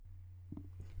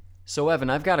So, Evan,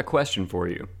 I've got a question for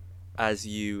you. As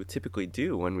you typically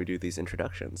do when we do these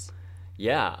introductions.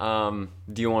 Yeah.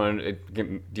 Do you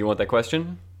want that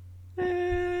question?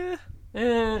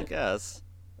 I guess.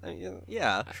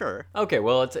 Yeah, sure. Okay.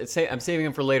 Well, I'm saving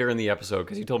them for later in the episode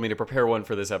because you told me to prepare one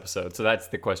for this episode. So that's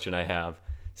the question I have.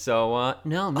 So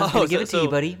no, I'm not gonna give it to you,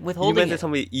 buddy. Withholding You meant to it. tell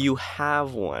me you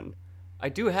have one, I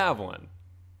do have one.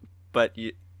 but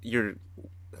you're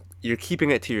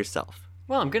keeping it to yourself.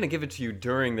 Well, I'm going to give it to you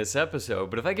during this episode,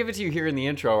 but if I give it to you here in the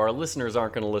intro, our listeners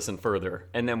aren't going to listen further,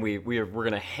 and then we're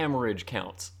going to hemorrhage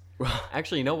counts.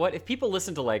 Actually, you know what? If people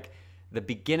listen to, like, the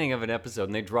beginning of an episode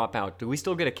and they drop out, do we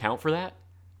still get a count for that?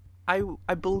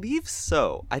 I believe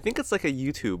so. I think it's like a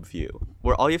YouTube view,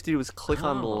 where all you have to do is click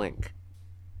on the link.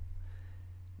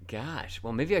 Gosh,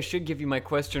 well, maybe I should give you my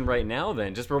question right now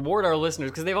then. Just reward our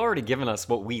listeners, because they've already given us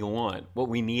what we want, what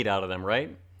we need out of them,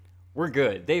 right? We're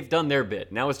good. They've done their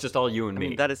bit. Now it's just all you and me. I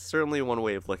mean, that is certainly one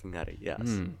way of looking at it,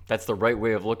 yes. That's the right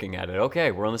way of looking at it.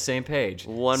 Okay, we're on the same page.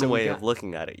 One way of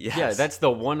looking at it, yes. Yeah, that's the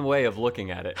one way of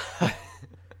looking at it.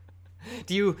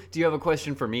 Do you have a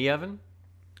question for me, Evan?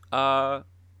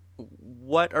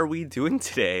 What are we doing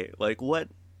today? Like, what?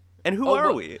 And who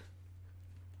are we?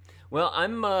 Well,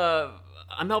 I'm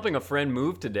helping a friend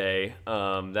move today.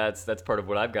 That's part of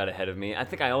what I've got ahead of me. I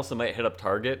think I also might hit up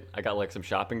Target. I got like some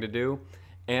shopping to do.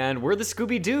 And we're the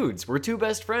Scooby Dudes. We're two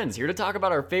best friends here to talk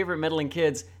about our favorite meddling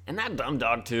kids and that dumb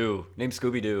dog too, named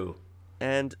Scooby-Doo.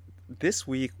 And this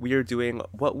week we are doing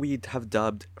what we have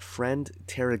dubbed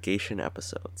Friendterrogation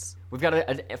episodes. We've got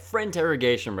a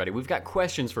Friendterrogation ready. We've got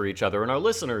questions for each other, and our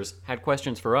listeners had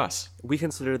questions for us. We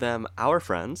consider them our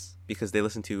friends because they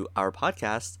listen to our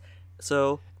podcast.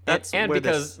 So that's and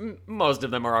because most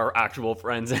of them are our actual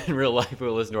friends in real life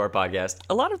who listen to our podcast.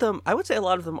 A lot of them, I would say, a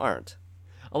lot of them aren't.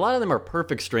 A lot of them are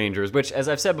perfect strangers, which, as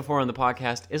I've said before on the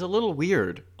podcast, is a little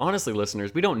weird. Honestly,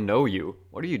 listeners, we don't know you.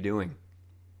 What are you doing?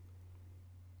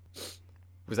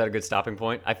 Was that a good stopping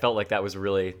point? I felt like that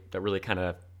really kind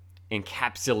of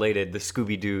encapsulated the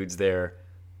Scooby Dudes there.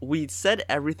 We said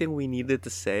everything we needed to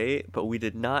say, but we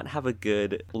did not have a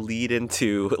good lead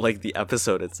into like the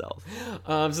episode itself.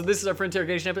 So this is our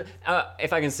Friendterrogation episode.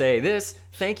 If I can say this,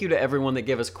 thank you to everyone that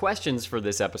gave us questions for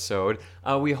this episode.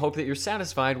 We hope that you're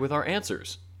satisfied with our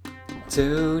answers.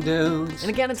 Two dudes.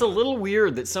 And again, it's a little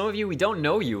weird that some of you, we don't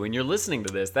know you and you're listening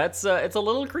to this. It's a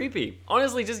little creepy.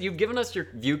 Honestly, just you've given us your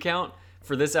view count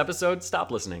for this episode.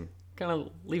 Stop listening. Kind of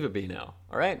leave it be now.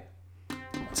 All right?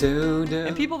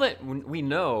 And people that we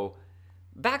know,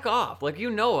 back off. Like, you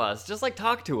know us. Just like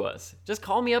talk to us. Just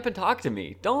call me up and talk to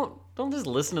me. Don't just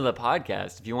listen to the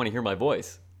podcast if you want to hear my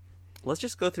voice. Let's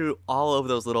just go through all of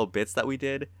those little bits that we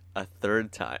did a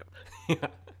third time. Yeah.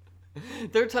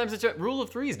 Third time's a charm. Rule of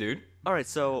threes, dude. All right,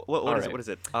 so what is it? What is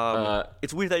it?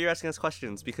 It's weird that you're asking us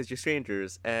questions because you're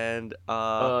strangers, and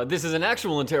this is an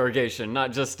actual interrogation,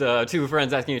 not just two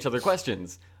friends asking each other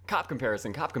questions. Cop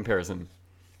comparison.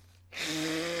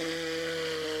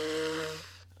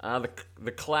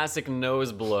 The classic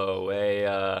nose blow.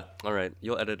 All right,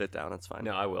 you'll edit it down. That's fine.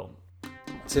 No, I will.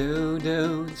 Two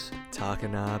dudes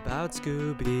talking about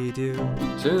Scooby-Doo.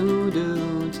 Two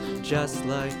dudes, just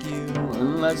like you.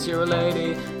 Unless you're a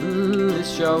lady,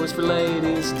 this show is for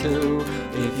ladies too.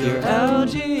 If you're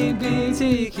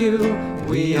LGBTQ,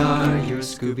 we are your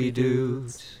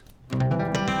Scooby-Doos.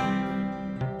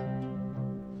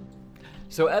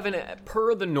 So, Evan,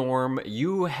 per the norm,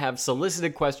 you have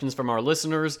solicited questions from our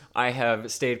listeners. I have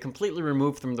stayed completely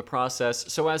removed from the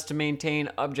process so as to maintain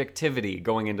objectivity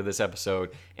going into this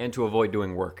episode and to avoid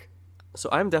doing work. So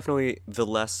I'm definitely the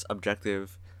less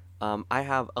objective. I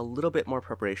have a little bit more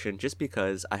preparation just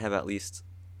because I have at least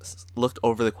looked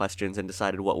over the questions and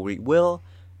decided what we will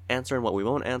answer and what we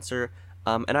won't answer.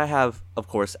 And I have, of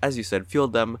course, as you said,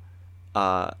 fielded them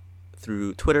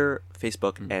through Twitter,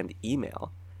 Facebook, and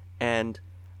email. And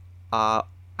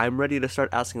I'm ready to start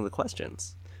asking the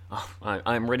questions. Oh,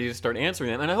 I'm ready to start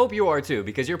answering them, and I hope you are too,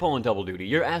 because you're pulling double duty.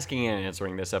 You're asking and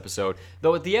answering this episode,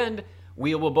 though at the end,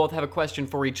 we will both have a question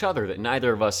for each other that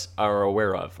neither of us are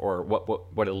aware of, or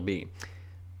what it'll be.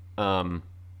 Yeah,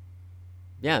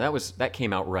 that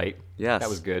came out right. Yes. That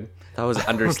was good. That was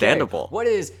understandable. Okay. What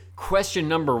is question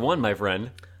number one, my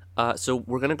friend? So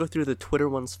we're going to go through the Twitter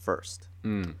ones first.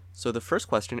 So the first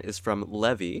question is from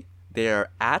Levy. They are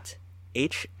at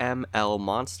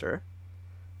HMLmonster,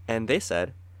 and they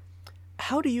said,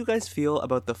 how do you guys feel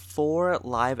about the 4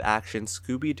 live-action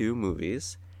Scooby-Doo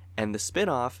movies and the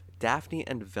spin-off Daphne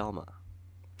and Velma?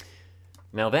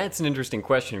 Now that's an interesting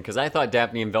question, because I thought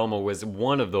Daphne and Velma was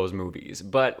one of those movies,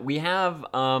 but we have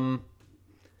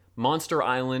Monster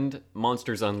Island,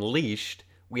 Monsters Unleashed,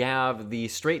 We have the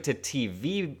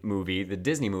straight-to-TV movie, the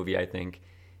Disney movie, I think.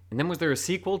 And then was there a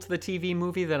sequel to the TV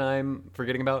movie that I'm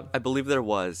forgetting about? I believe there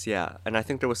was, yeah. And I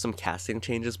think there was some casting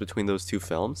changes between those two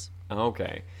films.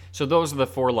 Okay. So those are the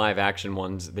 4 live-action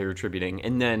ones they're attributing.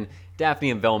 And then Daphne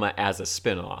and Velma as a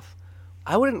spin-off.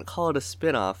 I wouldn't call it a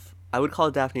spin-off. I would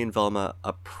call Daphne and Velma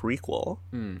a prequel.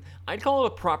 I'd call it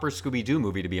a proper Scooby-Doo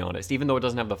movie, to be honest, even though it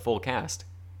doesn't have the full cast.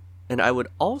 And I would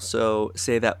also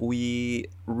say that we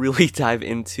really dive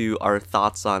into our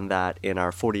thoughts on that in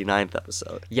our 49th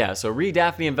episode. Yeah, so read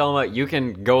Daphne and Velma. You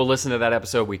can go listen to that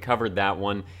episode. We covered that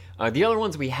one. The other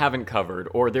ones we haven't covered,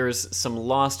 or there's some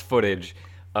lost footage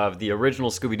of the original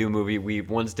Scooby-Doo movie. We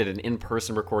once did an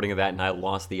in-person recording of that, and I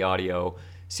lost the audio.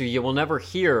 So you will never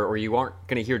hear, or you aren't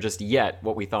going to hear just yet,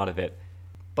 what we thought of it.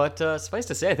 But suffice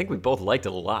to say, I think we both liked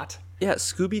it a lot. Yeah,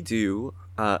 Scooby-Doo,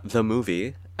 the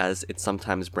movie, as it's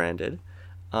sometimes branded.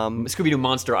 Scooby-Doo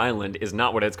Monster Island is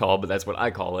not what it's called, but that's what I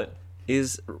call it.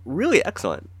 Is really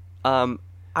excellent. I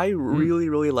really,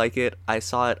 really like it. I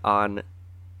saw it on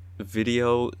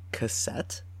video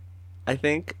cassette, I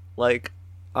think. Like,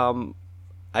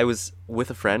 I was with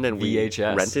a friend and we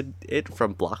VHS. Rented it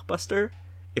from Blockbuster.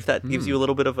 If that gives you a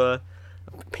little bit of a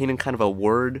painting kind of a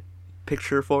word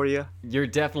picture for you. You're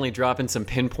definitely dropping some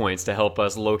pinpoints to help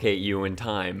us locate you in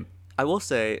time. I will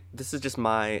say, these are just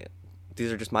my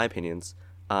opinions.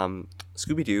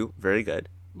 Scooby-Doo, very good.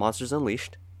 Monsters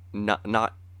Unleashed,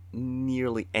 not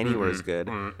nearly anywhere as good.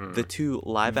 The 2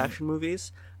 live-action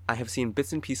movies, I have seen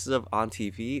bits and pieces of on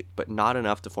TV, but not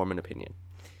enough to form an opinion.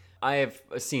 I have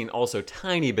seen also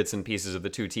tiny bits and pieces of the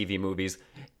 2 TV movies,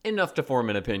 enough to form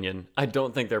an opinion. I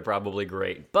don't think they're probably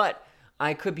great, but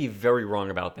I could be very wrong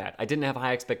about that. I didn't have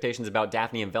high expectations about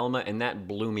Daphne and Velma, and that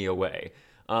blew me away.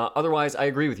 Otherwise, I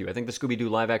agree with you. I think the Scooby-Doo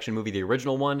live-action movie, the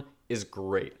original one, is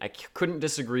great. I couldn't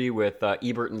disagree with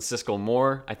Ebert and Siskel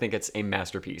more. I think it's a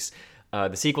masterpiece.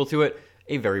 The sequel to it,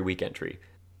 a very weak entry.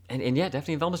 And yeah,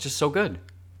 Daphne and Velma's just so good.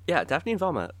 Yeah, Daphne and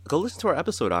Velma. Go listen to our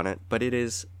episode on it, but it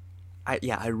is...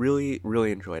 I really,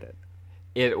 really enjoyed it.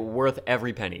 It worth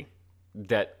every penny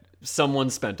that someone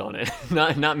spent on it.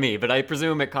 Not me, but I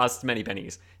presume it cost many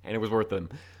pennies, and it was worth them.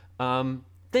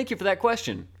 Thank you for that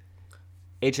question,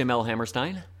 HML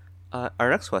Hammerstein.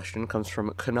 Our next question comes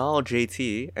from Kanal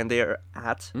JT, and they are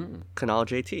at Kanal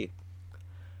JT.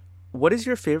 What is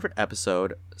your favorite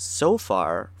episode so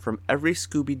far from every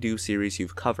Scooby-Doo series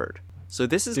you've covered? So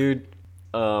this is... Dude,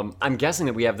 I'm guessing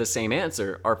that we have the same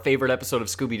answer. Our favorite episode of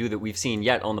Scooby-Doo that we've seen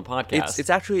yet on the podcast. It's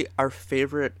actually our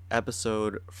favorite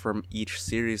episode from each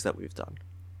series that we've done.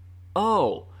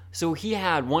 Oh, so he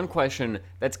had one question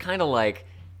that's kind of like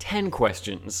 10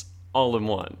 questions all in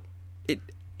one.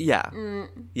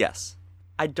 Yes.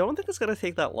 I don't think it's going to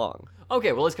take that long.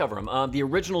 Okay, well, let's cover them. The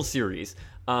original series,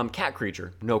 Cat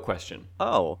Creature, no question.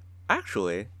 Oh,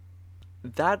 actually,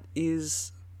 that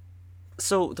is...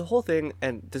 So the whole thing,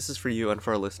 and this is for you and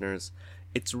for our listeners,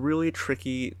 it's really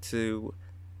tricky to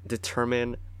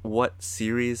determine what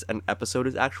series an episode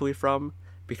is actually from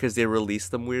because they release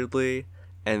them weirdly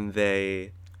and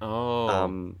they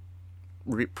repackage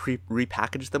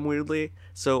them weirdly.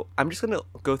 So I'm just going to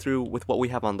go through with what we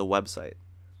have on the website,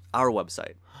 our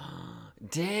website.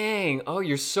 Dang. Oh,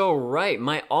 you're so right.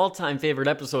 My all-time favorite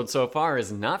episode so far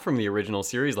is not from the original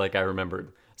series like I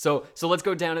remembered. So let's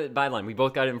go down it by line. We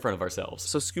both got it in front of ourselves.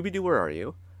 So Scooby-Doo, Where Are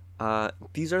You?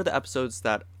 These are the episodes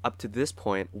that, up to this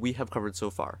point, we have covered so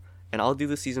far. And I'll do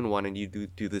the season 1 and you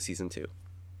do the season 2.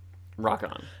 Rock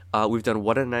on. We've done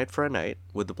What a Night for a Night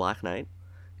with the Black Knight.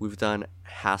 We've done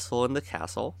Hassle in the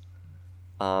Castle.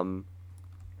 I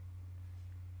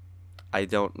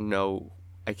don't know.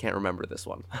 I can't remember this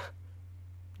one.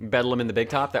 Bedlam in the Big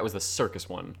Top, that was the circus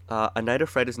one. A Night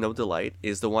of Fright is No Delight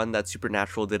is the one that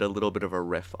Supernatural did a little bit of a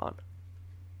riff on.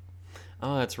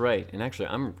 Oh, that's right. And actually,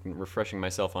 I'm refreshing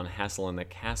myself on Hassle in the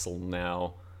Castle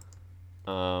now.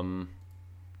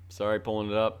 Sorry,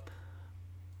 pulling it up.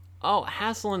 Oh,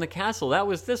 Hassle in the Castle, that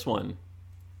was this one.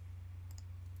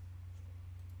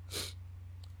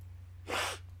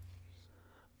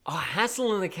 Oh,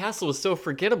 Hassle in the Castle was so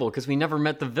forgettable because we never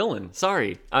met the villain.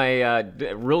 Sorry, I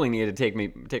really needed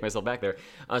to take myself back there.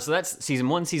 So that's season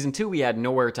 1. Season 2, we had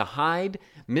Nowhere to Hide,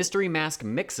 Mystery Mask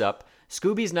Mix-Up,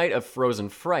 Scooby's Night of Frozen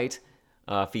Fright,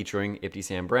 featuring Ipty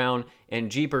Sam Brown,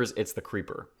 and Jeepers, It's the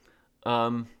Creeper.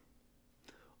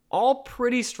 All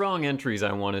pretty strong entries,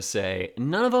 I want to say.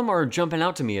 None of them are jumping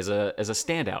out to me as a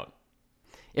standout.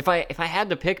 If I had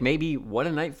to pick, maybe What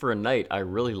a Night for a Night I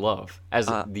really love as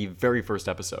the very first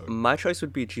episode. My choice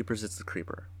would be Jeepers, It's the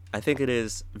Creeper. I think it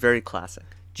is very classic.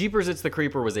 Jeepers, It's the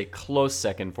Creeper was a close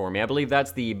second for me. I believe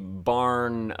that's the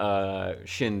barn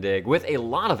shindig with a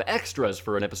lot of extras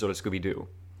for an episode of Scooby-Doo.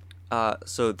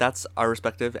 So that's our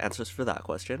respective answers for that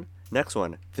question. Next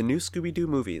one, the new Scooby-Doo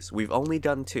movies. We've only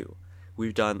done 2.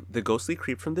 We've done The Ghostly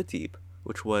Creep from the Deep,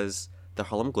 which was the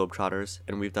Harlem Globetrotters,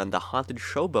 and we've done The Haunted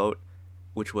Showboat,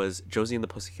 which was Josie and the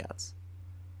Pussycats.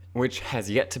 Which has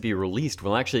yet to be released.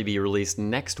 Will actually be released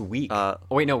next week. Oh,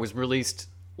 wait, no, it was released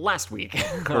last week.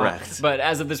 Correct. But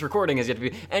as of this recording, has yet to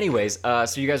be. Anyways,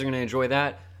 so you guys are going to enjoy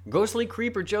that. Ghostly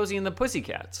Creep or Josie and the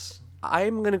Pussycats?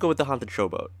 I'm going to go with The Haunted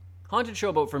Showboat. Haunted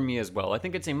Showboat for me as well. I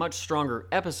think it's a much stronger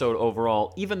episode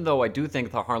overall, even though I do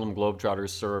think the Harlem Globetrotters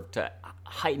served to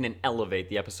heighten and elevate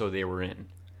the episode they were in.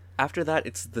 After that,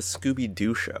 it's the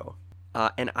Scooby-Doo show.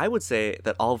 And I would say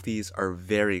that all of these are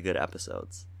very good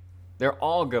episodes. They're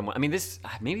all good. I mean,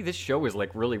 maybe this show is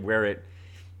like really where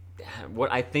what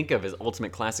I think of as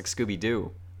ultimate classic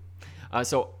Scooby-Doo.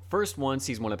 So first one,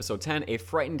 season 1, episode 10, a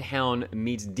frightened hound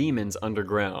meets demons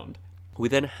underground. We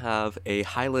then have a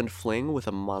Highland fling with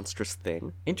a monstrous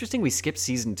thing. Interesting, we skipped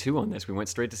season 2 on this. We went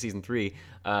straight to season 3.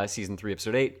 Season 3,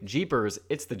 episode 8, Jeepers,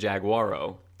 It's the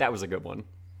Jaguaro. That was a good one.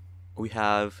 We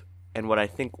have, and what I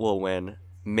think will win,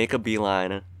 Make a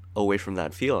Beeline Away from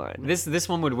That Feline. This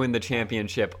one would win the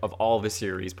championship of all the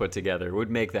series put together.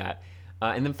 Would make that.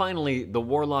 And then finally, The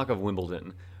Warlock of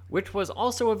Wimbledon, which was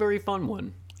also a very fun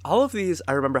one. All of these,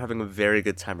 I remember having a very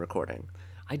good time recording.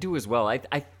 I do as well.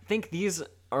 I think these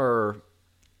are...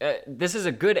 this is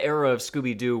a good era of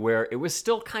Scooby-Doo where it was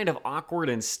still kind of awkward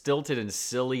and stilted and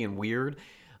silly and weird,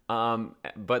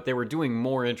 but they were doing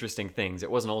more interesting things.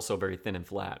 It wasn't also very thin and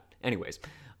flat. Anyways,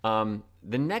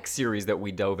 the next series that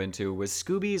we dove into was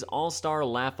Scooby's All-Star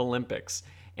Laugh Olympics,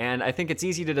 and I think it's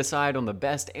easy to decide on the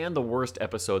best and the worst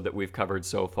episode that we've covered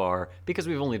so far because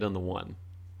we've only done the one.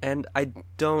 And I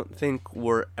don't think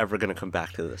we're ever going to come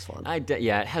back to this one.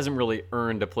 Yeah, it hasn't really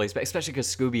earned a place, especially because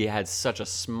Scooby had such a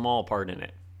small part in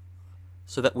it.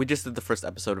 So that we just did the first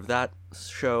episode of that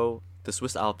show, the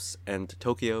Swiss Alps, and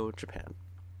Tokyo, Japan.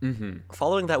 Mm-hmm.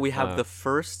 Following that, we have the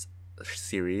first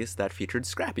series that featured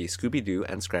Scrappy, Scooby-Doo,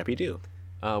 and Scrappy-Doo.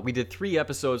 We did 3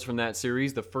 episodes from that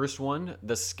series. The first one,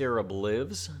 The Scarab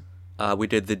Lives. We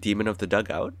did The Demon of the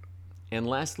Dugout. And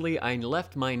lastly, I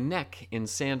Left My Neck in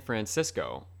San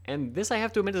Francisco. And this, I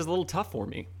have to admit, is a little tough for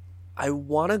me. I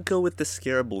want to go with The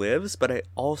Scarab Lives, but I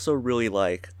also really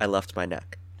like I Left My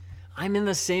Neck. I'm in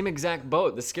the same exact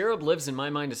boat. The Scarab Lives, in my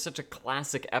mind, is such a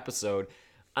classic episode.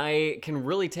 I can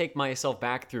really take myself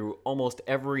back through almost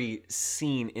every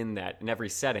scene in that, in every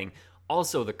setting.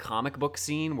 Also, the comic book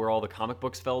scene where all the comic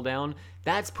books fell down,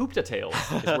 that's Poopta Tales,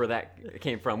 is where that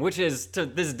came from, which is, to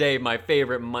this day, my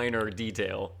favorite minor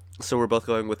detail. So we're both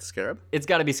going with Scarab? It's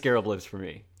got to be Scarab Lives for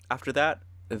me. After that,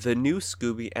 the new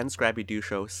Scooby and Scrappy-Doo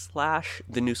show /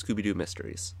 the new Scooby-Doo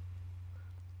Mysteries.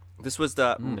 This was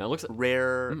the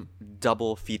rare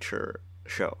double feature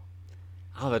show.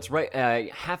 Oh, that's right.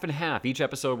 Half and half. Each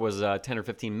episode was 10 or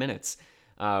 15 minutes.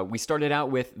 We started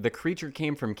out with The Creature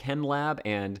Came from Chem Lab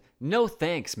and No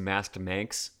Thanks, Masked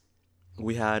Manx.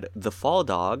 We had The Fall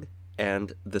Dog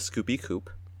and The Scoopy Coop.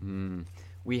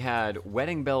 We had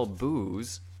Wedding Bell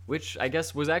Booze, which I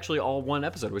guess was actually all one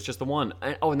episode. It was just the one.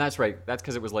 And that's right. That's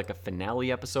because it was like a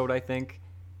finale episode, I think.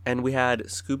 And we had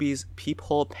Scooby's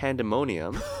Peephole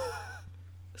Pandemonium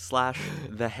 /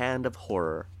 The Hand of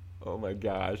Horror. Oh my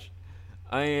gosh.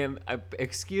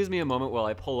 Excuse me a moment while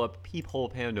I pull up Peephole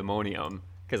Pandemonium,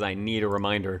 because I need a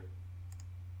reminder.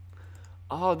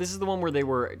 Oh, this is the one where they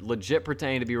were legit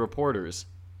pretending to be reporters.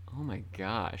 Oh my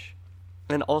gosh.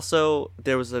 And also,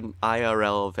 there was an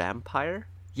IRL vampire.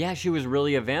 Yeah, she was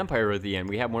really a vampire at the end.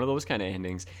 We had one of those kind of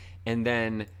endings. And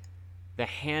then the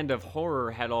Hand of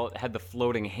Horror had the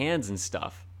floating hands and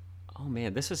stuff. Oh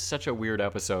man, this is such a weird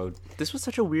episode. This was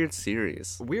such a weird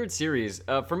series. Weird series.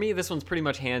 For me, this one's pretty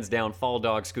much hands down Fall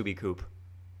Dog Scooby Coop.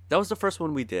 That was the first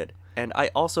one we did. And I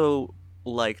also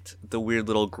liked the weird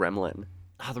little gremlin.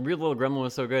 Oh, the weird little gremlin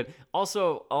was so good.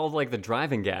 Also, all of, like, the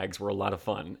driving gags were a lot of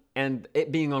fun. And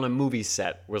it being on a movie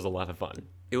set was a lot of fun.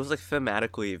 It was, like,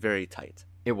 thematically very tight.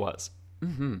 It was.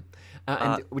 Mm-hmm.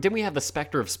 And didn't we have the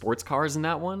specter of sports cars in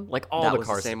that one? Like, all the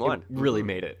cars. The same one. Really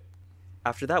made it.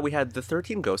 After that, we had the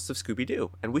 13 Ghosts of Scooby-Doo,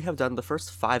 and we have done the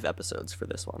first 5 episodes for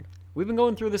this one. We've been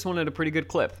going through this one at a pretty good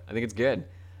clip. I think it's good.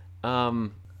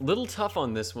 Little tough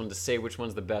on this one to say which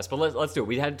one's the best, but let's do it.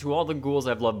 We had To All the Ghouls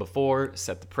I've Loved Before,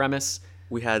 set the premise.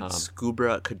 We had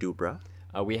Scoobra Kadubra.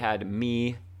 We had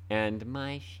Me and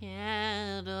My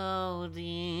Shadow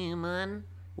Demon.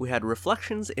 We had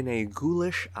Reflections in a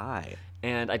Ghoulish Eye.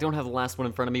 And I don't have the last one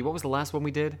in front of me. What was the last one we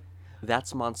did?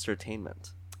 That's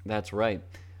Monstertainment. That's right.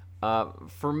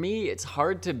 For me, it's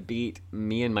hard to beat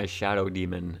Me and My Shadow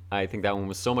Demon. I think that one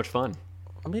was so much fun.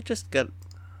 Let me just get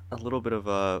a little bit of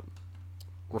a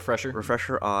Refresher?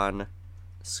 Refresher on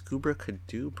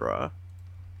Scooby-Doo.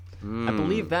 I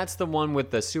believe that's the one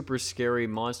with the super scary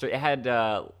monster. It had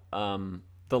the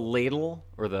ladle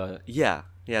or the... Yeah,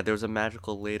 there was a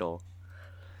magical ladle.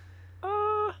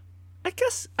 I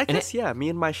guess, yeah, me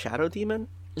and my shadow demon.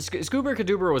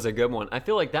 Scooby-Doo was a good one. I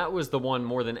feel like that was the one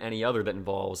more than any other that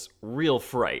involves real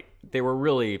fright. They were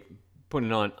really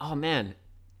putting on... Oh, man.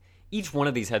 Each one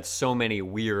of these had so many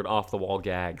weird off-the-wall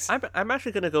gags. I'm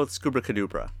actually going to go with Scooby-Doo.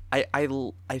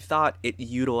 I thought it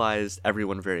utilized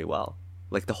everyone very well.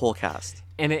 Like, the whole cast.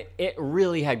 And it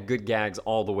really had good gags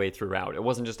all the way throughout. It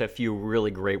wasn't just a few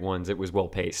really great ones. It was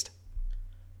well-paced.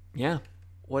 Yeah.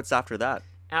 What's after that?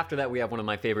 After that, we have one of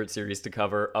my favorite series to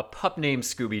cover, A Pup Named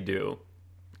Scooby-Doo.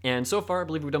 And so far, I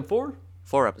believe we've done 4?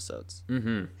 4 episodes.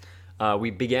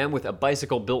 We began with A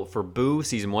Bicycle Built for Boo,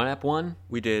 Season 1, Ep 1.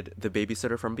 We did The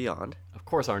Babysitter from Beyond. Of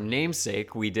course, our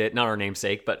namesake, we did, not our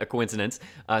namesake, but a coincidence,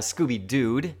 Scooby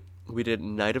Dude. We did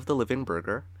Night of the Living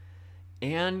Burger.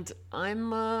 And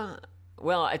I'm,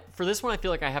 for this one, I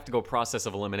feel like I have to go process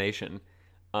of elimination.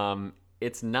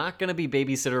 It's not going to be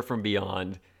Babysitter from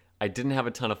Beyond. I didn't have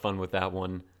a ton of fun with that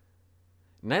one.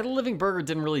 Night of the Living Burger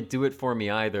didn't really do it for me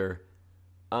either.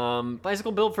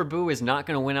 Bicycle Build for Boo is not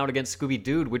going to win out against Scooby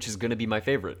Dude, which is going to be my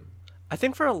favorite. I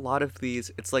think for a lot of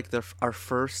these, it's like our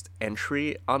first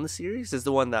entry on the series is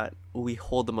the one that we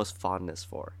hold the most fondness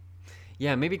for.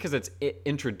 Yeah, maybe because it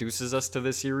introduces us to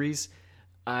the series.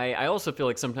 I also feel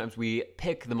like sometimes we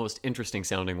pick the most interesting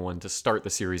sounding one to start the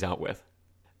series out with.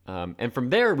 And from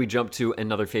there, we jump to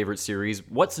another favorite series.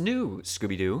 What's new,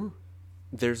 Scooby-Doo?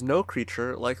 There's no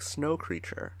creature like Snow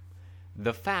Creature.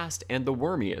 The Fast and the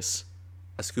Wormiest.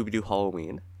 A Scooby-Doo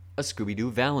Halloween. A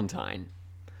Scooby-Doo Valentine.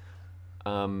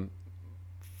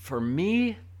 For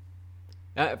me,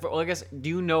 I guess, do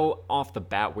you know off the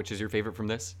bat which is your favorite from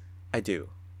this? I do.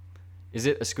 Is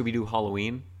it A Scooby-Doo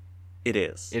Halloween? It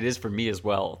is. It is for me as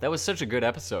well. That was such a good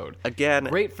episode. Again,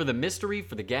 great for the mystery,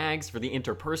 for the gags, for the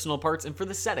interpersonal parts, and for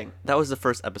the setting. That was the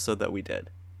first episode that we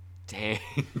did. Dang.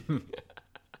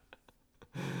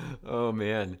 Oh,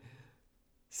 man.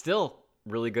 Still,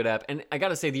 really good app. And I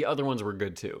gotta say, the other ones were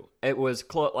good, too. It was,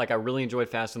 I really enjoyed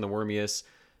Fast and the Wormiest.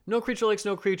 No Creature Like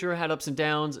Snow Creature had ups and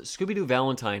downs. Scooby-Doo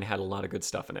Valentine had a lot of good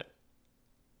stuff in it.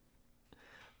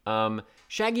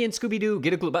 Shaggy and Scooby-Doo,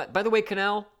 get a clue. By the way,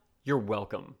 Canal, you're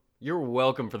welcome. You're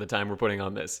welcome for the time we're putting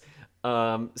on this.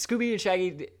 Scooby and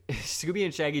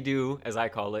Shaggy Doo, as I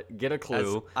call it, get a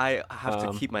clue. As I have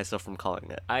to keep myself from calling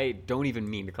it. I don't even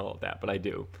mean to call it that, but I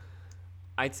do.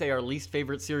 I'd say our least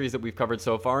favorite series that we've covered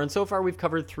so far, and so far we've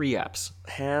covered 3 apps.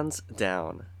 Hands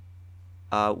down.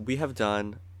 We have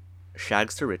done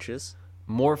Shags to Riches.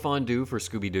 More Fondue for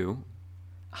Scooby-Doo.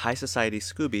 High Society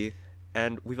Scooby.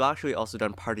 And we've actually also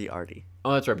done Party Artie.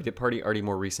 Oh, that's right. We did Party Artie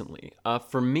more recently.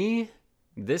 For me,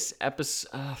 this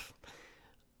episode...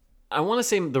 I want to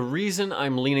say the reason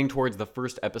I'm leaning towards the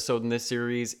first episode in this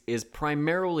series is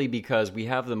primarily because we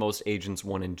have the most Agents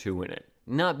 1 and 2 in it.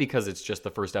 Not because it's just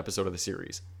the first episode of the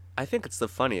series. I think it's the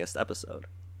funniest episode.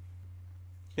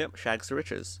 Yep, Shags to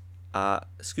Riches.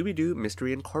 Scooby-Doo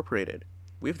Mystery Incorporated.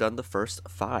 We've done the first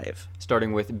 5.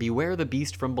 Starting with Beware the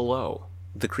Beast from Below.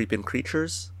 The Creepin'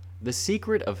 Creatures. The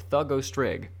Secret of Thug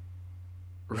O'Strigg.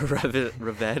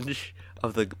 Revenge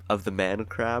of the Man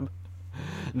Crab.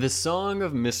 The Song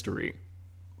of Mystery.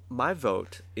 My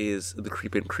vote is The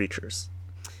Creepin' Creatures.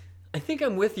 I think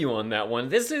I'm with you on that one.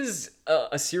 This is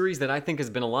a series that I think has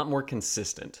been a lot more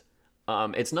consistent.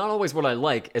 It's not always what I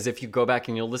like, as if you go back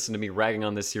and you'll listen to me ragging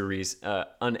on this series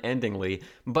unendingly,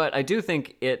 but I do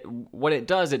think what it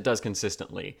does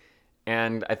consistently.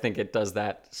 And I think it does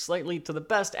that slightly to the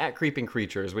best at Creeping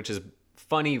Creatures, which is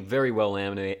funny, very well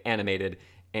animated,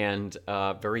 and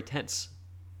very tense.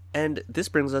 And this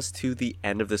brings us to the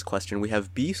end of this question. We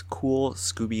have Be Cool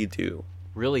Scooby-Doo.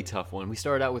 Really tough one. We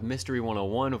started out with Mystery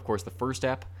 101, of course, the first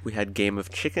ep. We had Game of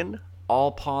Chicken.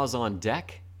 All Paws on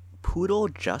Deck. Poodle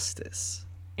Justice.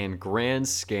 And Grand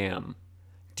Scam.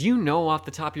 Do you know off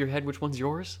the top of your head which one's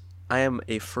yours? I am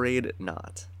afraid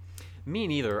not. Me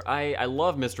neither. I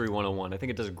love Mystery 101. I think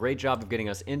it does a great job of getting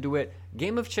us into it.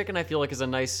 Game of Chicken, I feel like, is a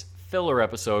nice filler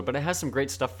episode, but it has some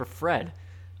great stuff for Fred.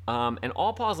 And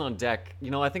All Paws on Deck,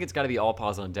 I think it's got to be All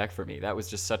Paws on Deck for me. That was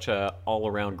just such a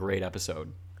all-around great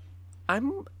episode.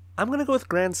 I'm gonna go with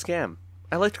Grand Scam.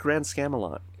 I liked Grand Scam a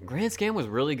lot. Grand Scam was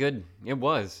really good. It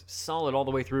was solid all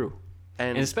the way through,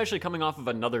 and especially coming off of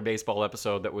another baseball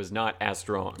episode that was not as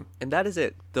strong. And that is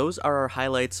it. Those are our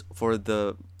highlights for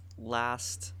the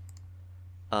last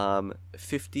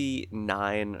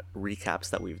 59 recaps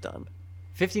that we've done.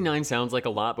 59 sounds like a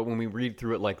lot, but when we read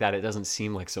through it like that, it doesn't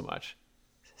seem like so much.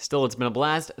 Still, it's been a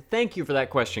blast. Thank you for that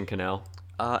question, Canal.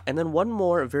 And then one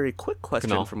more very quick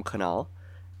question Kunal. from Kunal.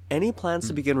 Any plans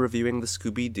to begin reviewing the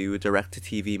Scooby-Doo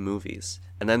direct-to-TV movies?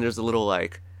 And then there's a little,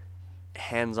 like,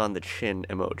 hands on the chin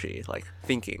emoji, like,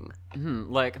 thinking.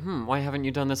 Why haven't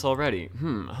you done this already?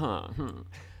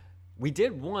 We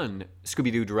did one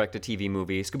Scooby-Doo direct-to-TV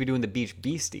movie, Scooby-Doo and the Beach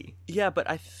Beastie. Yeah, but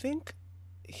I think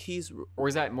he's... Or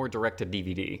is that more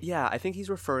direct-to-DVD? Yeah, I think he's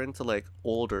referring to, like,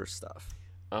 older stuff.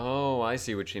 Oh, I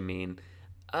see what you mean.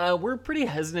 We're pretty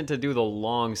hesitant to do the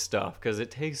long stuff because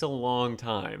it takes a long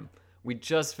time. We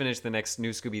just finished the next new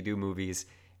Scooby-Doo movies,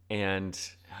 and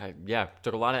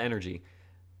took a lot of energy.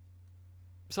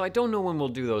 So I don't know when we'll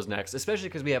do those next, especially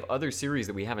because we have other series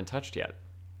that we haven't touched yet.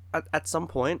 At some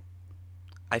point,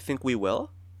 I think we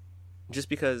will, just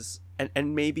because,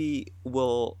 and maybe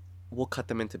we'll cut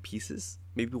them into pieces.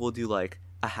 Maybe we'll do like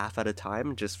a half at a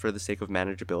time, just for the sake of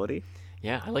manageability.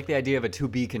 Yeah, I like the idea of a to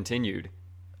be continued.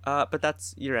 But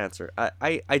that's your answer.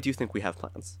 I do think we have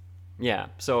plans. Yeah,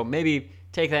 so maybe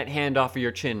take that hand off of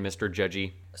your chin, Mr.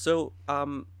 Judgy. So,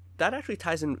 that actually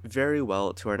ties in very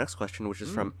well to our next question, which is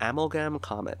from Amalgam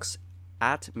Comics,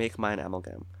 at Make Mine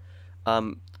Amalgam.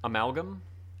 Amalgam?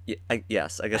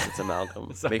 Yes, I guess it's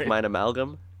amalgam. Sorry. Make Mine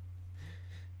Amalgam?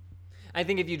 I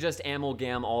think if you just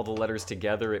amalgam all the letters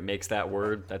together, it makes that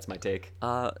word. That's my take.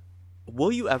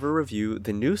 Will you ever review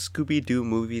the new Scooby-Doo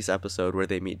movies episode where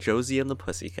they meet Josie and the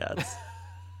Pussycats?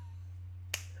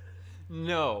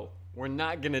 No, we're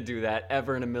not going to do that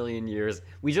ever in a million years.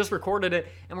 We just recorded it,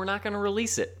 and we're not going to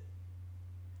release it.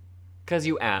 Because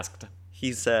you asked.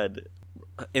 He said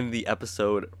in the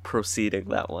episode preceding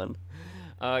that one.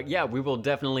 Yeah, we will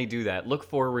definitely do that. Look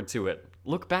forward to it.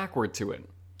 Look backward to it.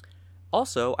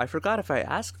 Also, I forgot if I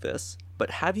asked this,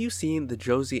 but have you seen the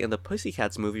Josie and the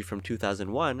Pussycats movie from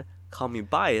 2001? Call me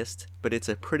biased, but it's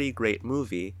a pretty great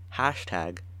movie.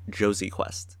 Hashtag Josie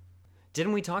Quest.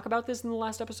 Didn't we talk about this in the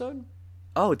last episode?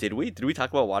 Oh, did we? Did we talk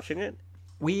about watching it?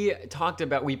 We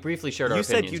briefly shared our You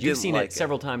said opinions. you You've didn't seen like it it.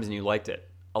 several times and you liked it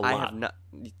a lot. I have not.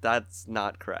 That's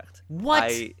not correct. What?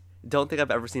 I don't think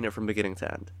I've ever seen it from beginning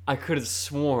to end. I could have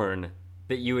sworn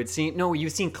that you had seen... No,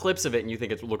 you've seen clips of it and you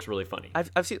think it looks really funny.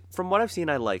 I've seen, from what I've seen,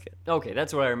 I like it. Okay,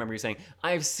 that's what I remember you saying.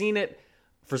 I've seen it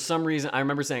for some reason. I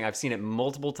remember saying I've seen it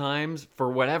multiple times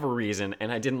for whatever reason,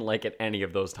 and I didn't like it any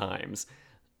of those times.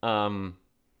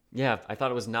 Yeah, I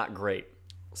thought it was not great.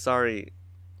 Sorry,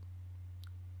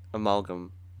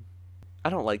 amalgam. I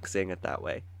don't like saying it that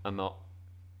way.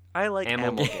 I like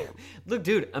amalgam. Look,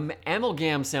 dude,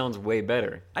 amalgam sounds way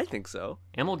better. I think so.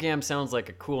 Amalgam sounds like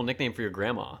a cool nickname for your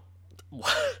grandma.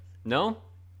 What? No?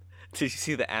 Did you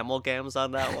see the amalgams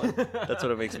on that one? That's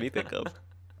what it makes me think of.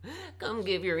 Come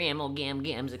give your amalgam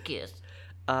gams a kiss.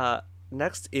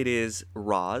 Next, it is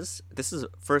Roz. This is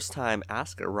first time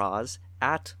asker Roz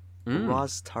at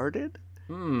Roz Tarded.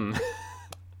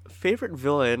 Favorite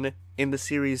villain in the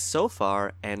series so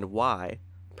far and why?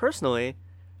 Personally,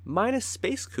 mine is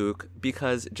Space Kook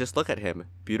because just look at him,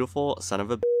 beautiful son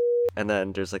of a. And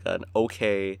then there's like an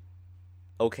okay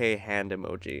hand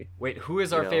emoji. Wait, who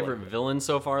is our favorite villain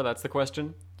so far? That's the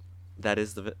question. That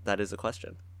is the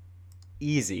question.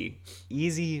 Easy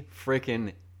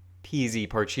frickin' peasy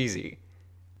parcheesy.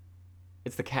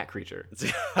 It's the cat creature.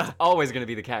 It's always going to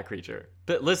be the cat creature.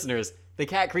 But listeners, the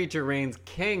cat creature reigns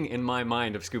king in my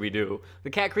mind of Scooby-Doo. The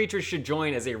cat creature should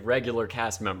join as a regular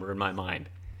cast member in my mind.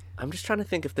 I'm just trying to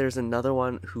think if there's another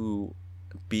one who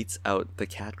beats out the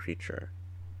cat creature.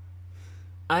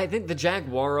 I think the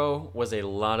Jaguaro was a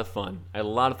lot of fun. I had a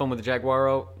lot of fun with the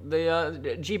Jaguaro.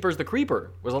 The Jeepers the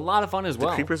Creeper was a lot of fun as well.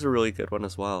 The Creeper's a really good one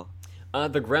as well.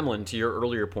 The Gremlin, to your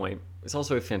earlier point, is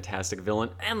also a fantastic villain.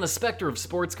 And the Spectre of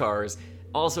Sports Cars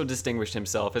also distinguished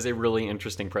himself as a really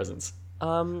interesting presence.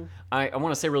 I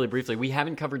want to say really briefly, we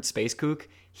haven't covered Space Kook.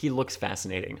 He looks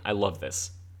fascinating. I love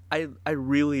this. I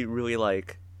really, really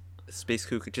like Space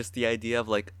Kook. Just the idea of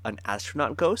like an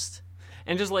astronaut ghost.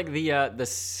 And just like the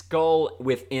skull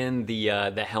within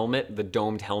the helmet, the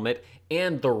domed helmet,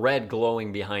 and the red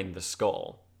glowing behind the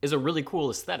skull is a really cool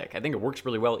aesthetic. I think it works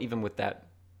really well even with that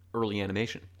early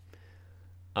animation.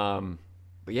 But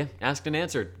yeah, asked and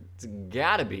answered. It's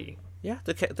gotta be. Yeah,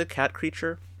 the cat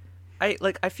creature. I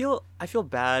feel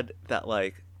bad that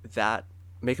like that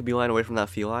make a beeline away from that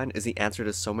feline is the answer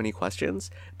to so many questions,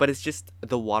 but it's just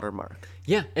the watermark.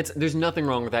 Yeah, there's nothing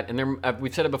wrong with that, and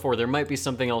we've said it before. There might be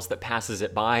something else that passes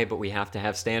it by, but we have to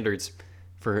have standards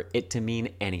for it to mean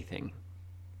anything.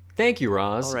 Thank you,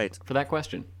 Roz, all right, for that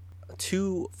question.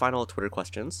 2 final Twitter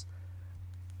questions.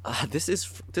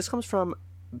 This comes from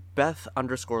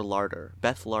Beth_Larder.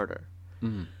 Beth Larder.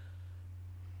 Mm-hmm.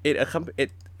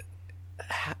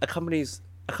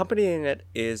 Accompanying it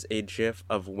is a GIF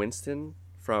of Winston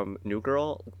from New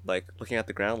Girl, like looking at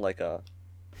the ground like a.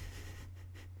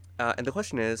 And the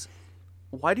question is,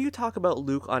 why do you talk about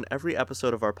Luke on every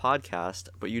episode of our podcast,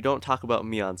 but you don't talk about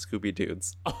me on Scooby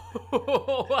Dudes?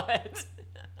 What?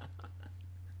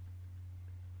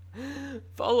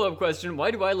 Follow-up question,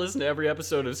 why do I listen to every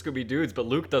episode of Scooby Dudes, but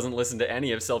Luke doesn't listen to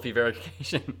any of Selfie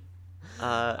Verification?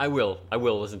 I will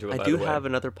listen to it, by the way. I do have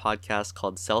another podcast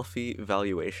called Selfie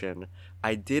Valuation.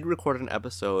 I did record an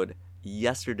episode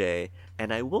yesterday,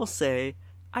 and I will say,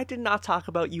 I did not talk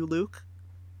about you, Luke.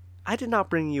 I did not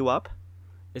bring you up.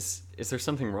 Is there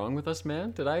something wrong with us,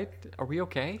 man? Are we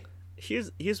okay?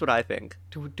 Here's what I think.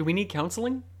 Do we need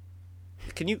counseling?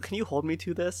 Can you hold me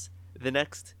to this? The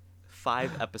next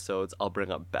 5 episodes, I'll bring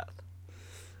up Beth.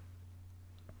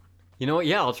 You know what?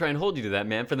 Yeah, I'll try and hold you to that,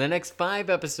 man. For the next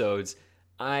 5 episodes,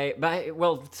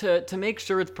 to make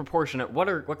sure it's proportionate,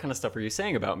 what kind of stuff are you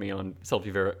saying about me on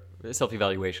selfie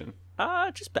evaluation?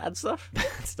 Just bad stuff.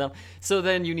 Bad stuff. So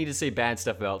then you need to say bad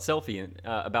stuff about Selfie and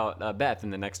about Beth in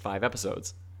the next 5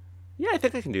 episodes. Yeah, I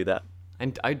think I can do that.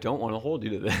 And I don't want to hold you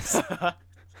to this.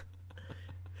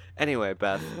 Anyway,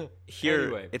 Beth,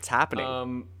 it's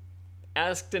happening.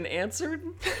 Asked and answered?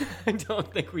 I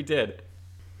don't think we did.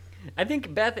 I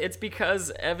think, Beth, it's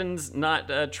because Evan's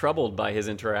not troubled by his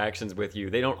interactions with you.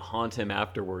 They don't haunt him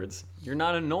afterwards. You're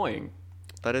not annoying.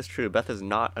 That is true. Beth is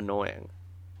not annoying.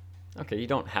 Okay, you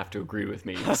don't have to agree with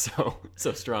me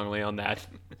so strongly on that.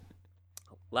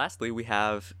 Lastly, we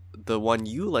have the one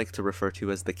you like to refer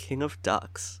to as the King of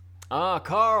Ducks. Ah,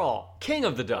 Carl, King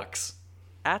of the Ducks.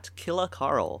 At Killa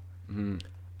Carl. Mm-hmm.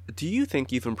 Do you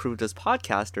think you've improved as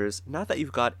podcasters now that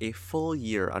you've got a full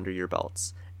year under your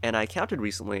belts? And I counted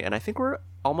recently, and I think we're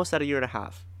almost at a year and a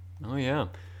half. Oh, yeah.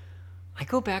 I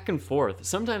go back and forth.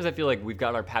 Sometimes I feel like we've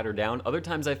got our patter down. Other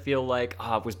times I feel like,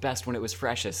 it was best when it was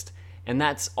freshest. And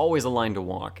that's always a line to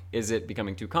walk. Is it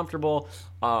becoming too comfortable?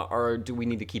 Or do we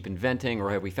need to keep inventing? Or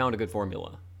have we found a good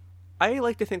formula? I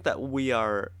like to think that we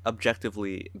are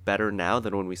objectively better now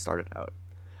than when we started out.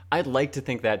 I'd like to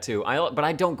think that too. But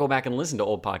I don't go back and listen to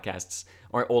old podcasts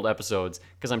or old episodes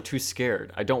because I'm too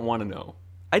scared. I don't want to know.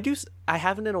 I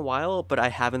haven't in a while, but I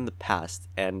have in the past,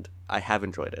 and I have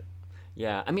enjoyed it.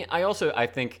 Yeah, I mean, I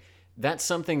think that's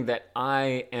something that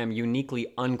I am uniquely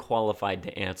unqualified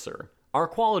to answer. Our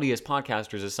quality as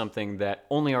podcasters is something that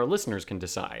only our listeners can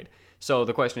decide. So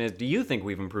the question is, do you think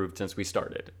we've improved since we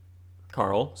started?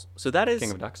 Carl? So that is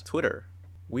King of Ducks. Twitter.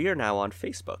 We are now on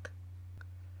Facebook.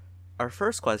 Our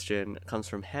first question comes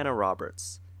from Hannah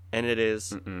Roberts, and it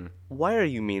is, why are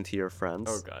you mean to your friends?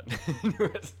 Oh,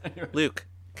 God. Luke,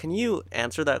 can you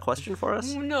answer that question for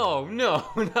us? No,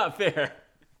 not fair.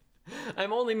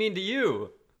 I'm only mean to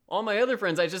you. All my other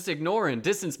friends I just ignore and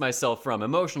distance myself from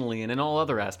emotionally and in all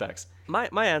other aspects. My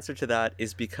answer to that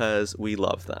is because we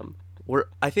love them.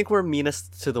 I think we're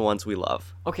meanest to the ones we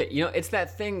love. Okay, it's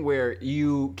that thing where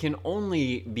you can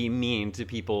only be mean to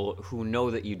people who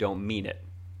know that you don't mean it.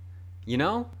 You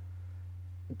know?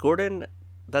 Gordon,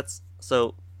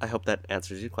 so I hope that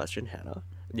answers your question, Hannah.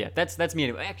 Yeah, that's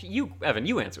me. Actually, Evan,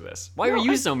 you answer this. Why are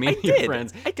you so mean to your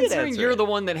friends? I did considering answer you're it. the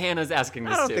one that Hannah's asking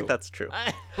this to. I don't think that's true.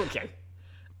 Okay.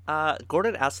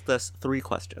 Gordon asked us 3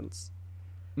 questions.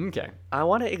 Okay. I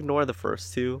want to ignore the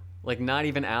first 2. Like, not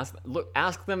even ask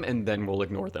them and then we'll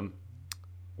ignore them.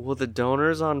 Will the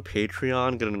donors on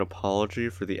Patreon get an apology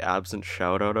for the absent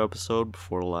shout-out episode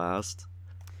before last?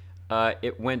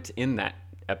 It went in that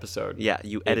episode. Yeah,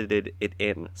 you edited it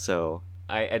in, so...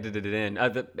 I edited it in.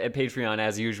 At Patreon,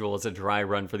 as usual, it's a dry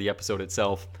run for the episode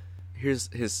itself. Here's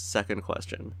his second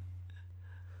question.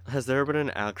 Has there been an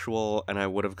actual, and I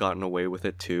would have gotten away with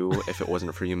it too if it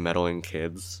wasn't for you meddling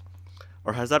kids?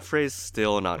 Or has that phrase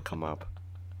still not come up?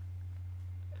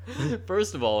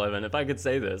 First of all, Evan, if I could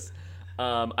say this,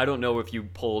 I don't know if you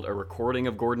pulled a recording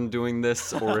of Gordon doing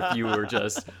this or if you were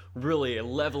just really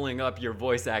leveling up your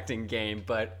voice acting game,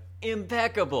 but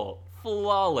impeccable,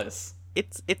 flawless.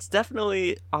 It's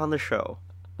definitely on the show.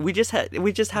 We just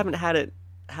haven't had it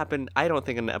happen, I don't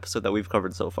think, in an episode that we've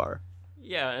covered so far.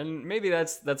 Yeah, and maybe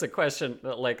that's a question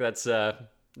like it's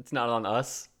not on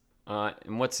us.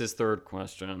 And what's his third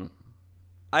question?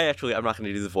 I'm not going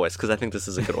to do the voice because I think this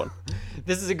is a good one.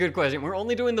 This is a good question. We're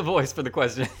only doing the voice for the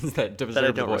questions that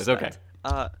deserve the voice. Respect.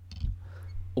 Okay.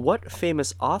 What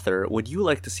famous author would you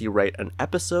like to see write an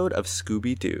episode of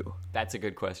Scooby-Doo? That's a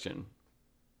good question.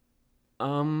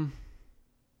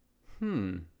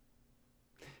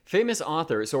 Famous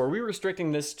author. So are we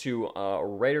restricting this to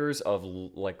writers of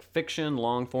like fiction,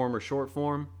 long form or short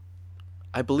form?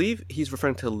 I believe he's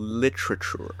referring to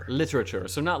literature. Literature.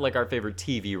 So not like our favorite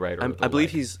TV writer. I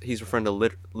believe he's referring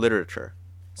to literature.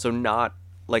 So not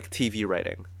like TV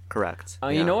writing. Correct.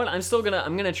 You know what?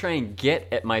 I'm gonna try and get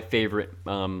at my favorite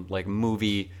like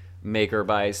movie maker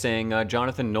by saying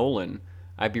Jonathan Nolan.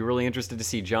 I'd be really interested to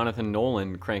see Jonathan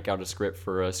Nolan crank out a script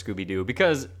for Scooby-Doo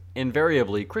because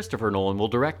invariably Christopher Nolan will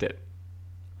direct it.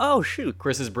 Oh, shoot.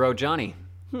 Chris's bro Johnny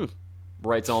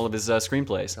writes all of his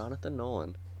screenplays. Jonathan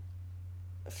Nolan.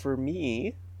 For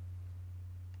me,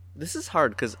 this is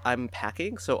hard because I'm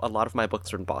packing, so a lot of my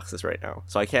books are in boxes right now.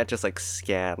 So I can't just like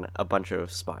scan a bunch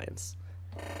of spines.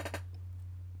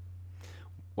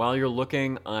 While you're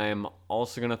looking, I'm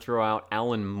also going to throw out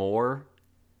Alan Moore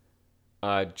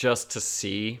just to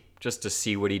see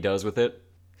what he does with it.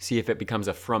 See if it becomes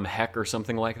a From Heck or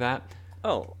something like that.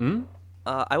 Oh.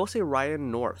 I will say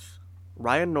Ryan North.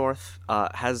 Ryan North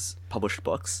has published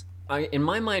books. In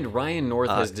my mind, Ryan North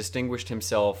has distinguished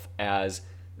himself as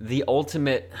the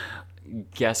ultimate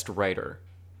guest writer.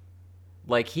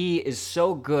 Like, he is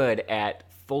so good at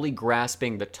fully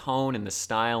grasping the tone and the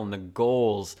style and the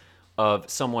goals of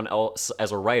someone else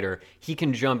as a writer. He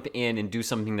can jump in and do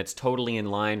something that's totally in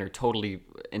line or totally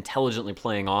intelligently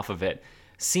playing off of it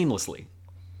seamlessly.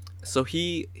 So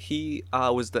he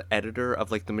was the editor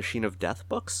of like the Machine of Death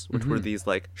books, which were these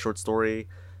like short story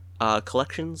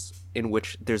collections in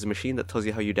which there's a machine that tells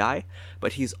you how you die.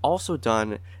 But he's also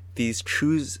done these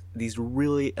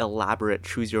really elaborate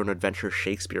choose your own adventure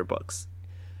Shakespeare books.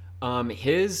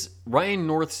 His Ryan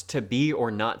North's To Be or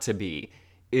Not to Be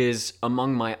is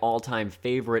among my all-time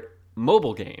favorite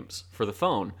mobile games for the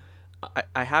phone.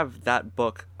 I have that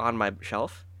book on my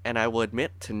shelf, and I will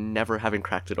admit to never having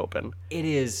cracked it open. It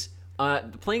is.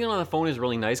 Playing it on the phone is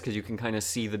really nice because you can kind of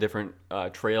see the different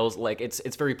trails. Like,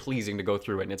 it's very pleasing to go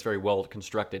through it, and it's very well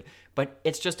constructed. But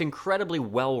it's just incredibly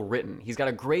well written. He's got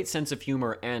a great sense of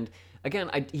humor, and again,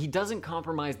 he doesn't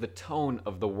compromise the tone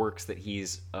of the works that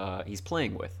he's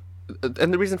playing with.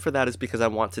 And the reason for that is because I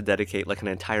want to dedicate like an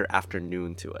entire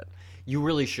afternoon to it. You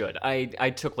really should. I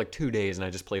took like 2 days and I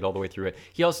just played all the way through it.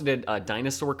 He also did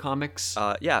dinosaur comics.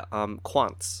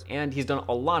 Quants. And he's done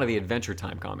a lot of the Adventure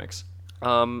Time comics.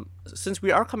 Since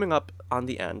we are coming up on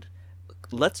the end,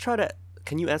 let's try to...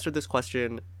 Can you answer this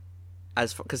question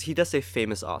because he does say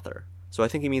famous author. So I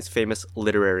think he means famous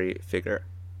literary figure.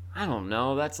 I don't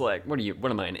know. That's like, what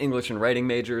am I, an English and writing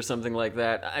major or something like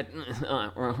that?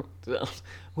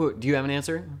 Do you have an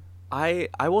answer? I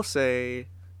will say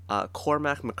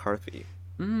Cormac McCarthy.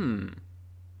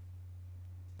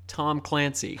 Tom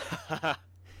Clancy.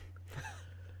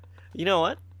 You know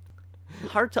what?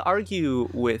 Hard to argue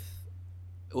with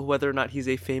whether or not he's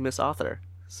a famous author.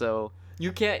 So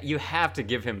you have to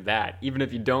give him that, even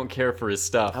if you don't care for his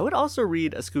stuff. I would also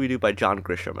read a Scooby-Doo by John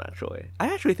Grisham, actually.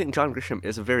 I actually think John Grisham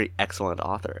is a very excellent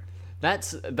author.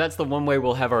 That's the one way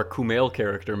we'll have our Kumail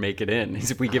character make it in, is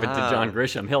if we give it to John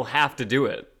Grisham. He'll have to do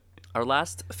it. Our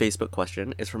last Facebook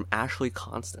question is from Ashley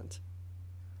Constant.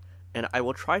 And I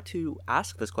will try to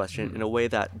ask this question in a way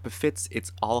that befits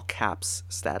its all caps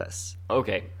status.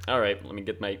 Okay. All right. Let me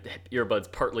get my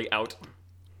earbuds partly out.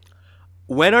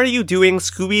 When are you doing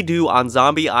Scooby-Doo on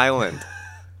Zombie Island?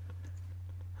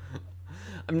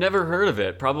 I've never heard of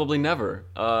it. Probably never.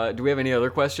 Do we have any other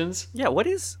questions? Yeah, what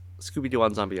is Scooby-Doo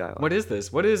on Zombie Island? What is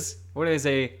this? What is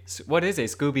a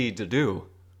Scooby-Doo?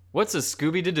 What's a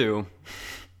Scooby-Doo?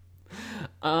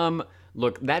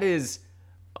 Look, that is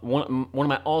one of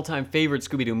my all-time favorite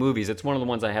Scooby-Doo movies. It's one of the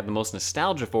ones I have the most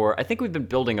nostalgia for. I think we've been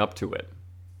building up to it.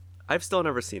 I've still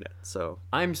never seen it, so...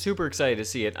 I'm super excited to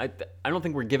see it. I don't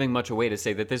think we're giving much away to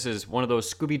say that this is one of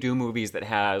those Scooby-Doo movies that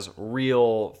has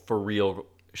real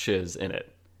shiz in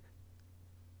it.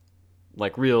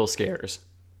 Like real scares.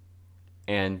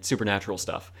 And supernatural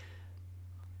stuff.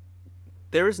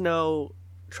 There's no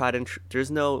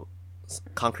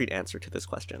concrete answer to this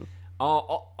question.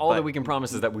 All that we can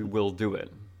promise is that we will do it.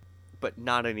 But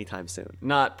not anytime soon.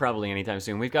 Not probably anytime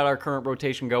soon. We've got our current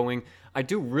rotation going. I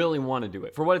do really want to do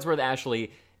it. For what it's worth,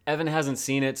 Ashley, Evan hasn't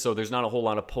seen it, so there's not a whole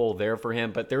lot of pull there for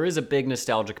him, but there is a big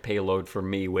nostalgic payload for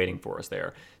me waiting for us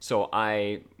there. So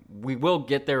we will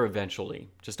get there eventually.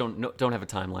 Just don't have a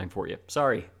timeline for you.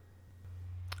 Sorry.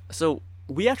 So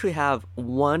we actually have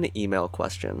one email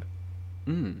question.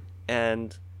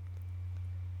 And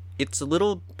it's a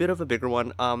little bit of a bigger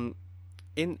one.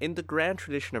 In the grand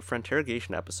tradition of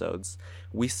Friendterrogation episodes,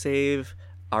 we save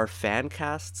our fan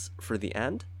casts for the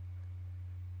end.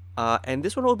 And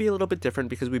this one will be a little bit different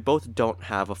because we both don't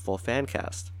have a full fan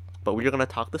cast. But we're going to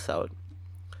talk this out.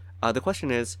 The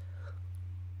question is,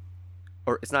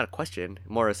 or it's not a question,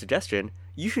 more a suggestion,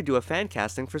 you should do a fan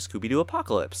casting for Scooby-Doo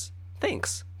Apocalypse.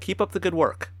 Thanks. Keep up the good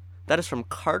work. That is from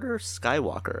Carter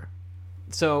Skywalker.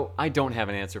 So I don't have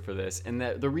an answer for this. And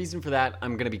the reason for that,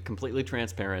 I'm going to be completely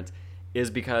transparent, is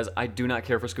because I do not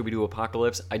care for Scooby-Doo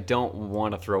Apocalypse. I don't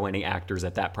want to throw any actors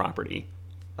at that property.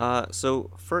 I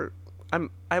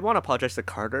want to apologize to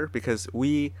Carter because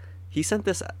he sent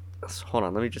this. Hold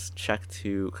on, let me just check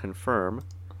to confirm.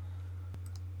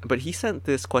 But he sent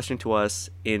this question to us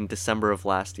in December of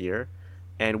last year,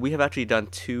 and we have actually done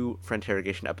 2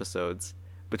 Friendterrogation episodes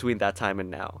between that time and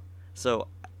now. So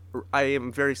I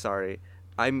am very sorry.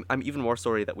 I'm even more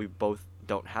sorry that we both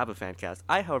don't have a fan cast.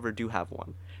 I, however, do have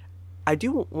one. I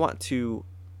do want to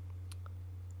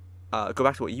go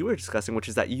back to what you were discussing, which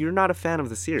is that you're not a fan of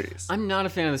the series. I'm not a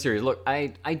fan of the series. Look,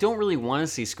 I don't really want to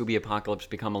see Scooby Apocalypse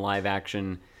become a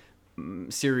live-action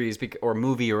series or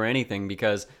movie or anything,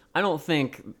 because I don't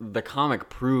think the comic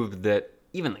proved that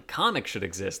even the comic should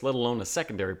exist, let alone a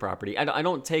secondary property. I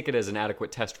don't take it as an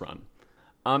adequate test run.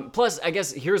 Plus, I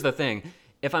guess here's the thing.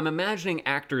 If I'm imagining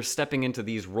actors stepping into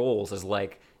these roles as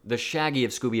like the Shaggy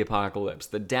of Scooby Apocalypse,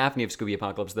 the Daphne of Scooby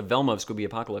Apocalypse, the Velma of Scooby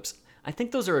Apocalypse, I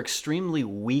think those are extremely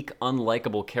weak,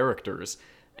 unlikable characters,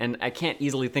 and I can't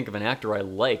easily think of an actor I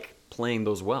like playing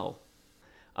those well.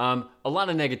 A lot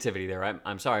of negativity there.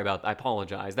 I'm sorry about that. I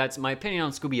apologize. That's my opinion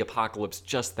on Scooby Apocalypse,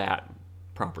 just that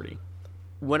property.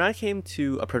 When I came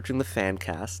to approaching the fan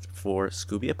cast for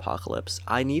Scooby Apocalypse,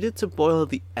 I needed to boil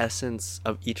the essence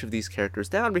of each of these characters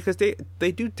down because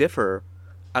they do differ,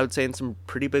 I would say, in some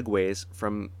pretty big ways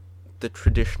from the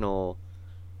traditional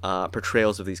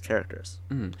portrayals of these characters.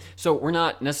 Mm-hmm. So we're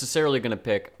not necessarily going to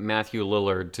pick Matthew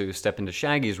Lillard to step into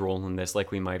Shaggy's role in this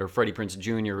like we might, or Freddie Prinze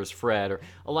Jr. as Fred, or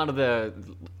a lot of the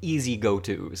easy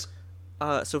go-tos.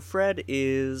 So Fred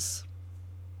is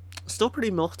still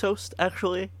pretty milquetoast,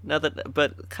 actually.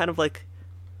 But kind of like,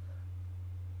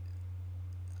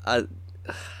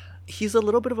 he's a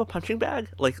little bit of a punching bag,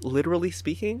 like literally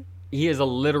speaking. He is a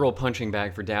literal punching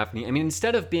bag for Daphne. I mean,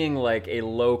 instead of being like a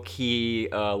low-key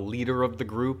leader of the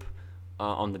group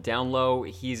on the down low,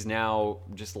 he's now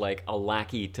just like a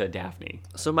lackey to Daphne.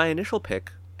 So my initial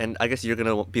pick, and I guess you're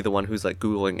gonna be the one who's like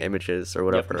Googling images or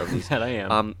whatever of these. That I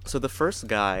am. So the first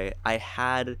guy I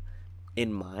had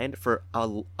in mind for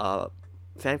a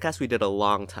fan cast we did a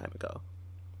long time ago,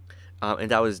 and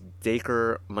that was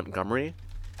Dacre Montgomery.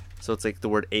 So it's like the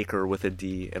word acre with a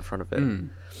D in front of it.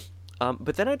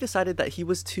 But then I decided that he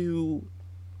was too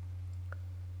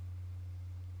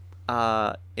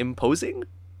imposing.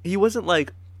 He wasn't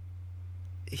like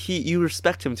you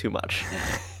respect him too much.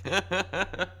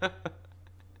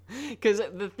 Because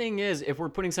the thing is, if we're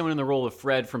putting someone in the role of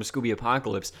Fred from Scooby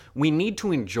Apocalypse, we need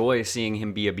to enjoy seeing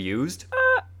him be abused.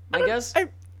 I guess. And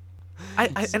I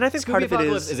think Scooby part of it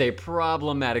Apocalypse is a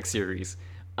problematic series.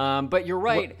 But you're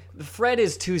right. Fred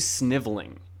is too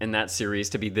sniveling in that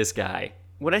series to be this guy.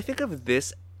 When I think of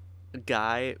this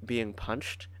guy being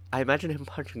punched, I imagine him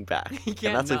punching back,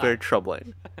 and that's like very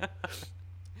troubling.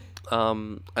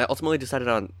 I ultimately decided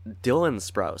on Dylan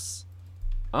Sprouse.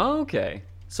 Oh, okay.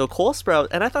 So Cole Sprouse,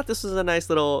 and I thought this was a nice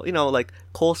little, like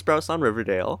Cole Sprouse on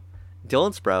Riverdale,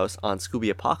 Dylan Sprouse on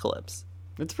Scooby Apocalypse.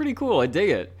 That's pretty cool. I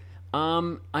dig it.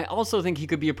 I also think he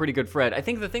could be a pretty good Fred. I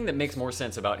think the thing that makes more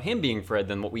sense about him being Fred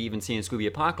than what we even see in Scooby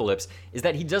Apocalypse is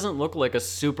that he doesn't look like a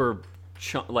super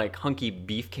hunky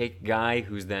beefcake guy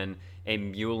who's then a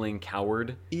mewling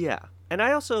coward. Yeah, and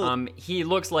I also he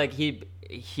looks like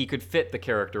he could fit the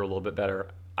character a little bit better.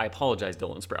 I apologize,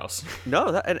 Dylan Sprouse.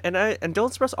 No, and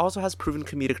Dylan Sprouse also has proven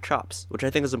comedic chops, which I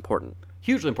think is important.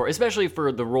 Hugely important, especially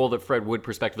for the role that Fred would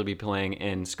prospectively be playing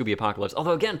in Scooby Apocalypse.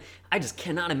 Although again, I just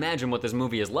cannot imagine what this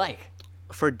movie is like.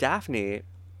 For Daphne,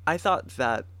 I thought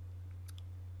that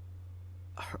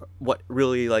what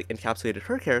really like encapsulated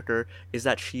her character is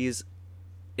that she's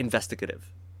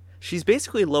investigative. She's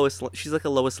basically she's like a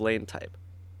Lois Lane type.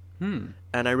 And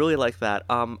I really like that.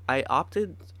 I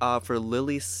opted for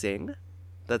Lily Singh.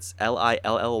 That's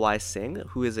Lilly Singh,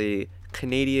 who is a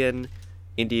Canadian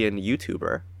Indian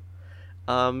YouTuber.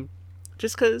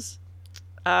 Just because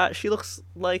she looks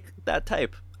like that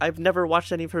type. I've never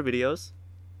watched any of her videos.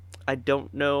 I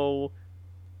don't know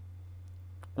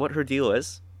what her deal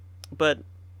is, but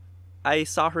I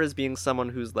saw her as being someone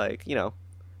who's like,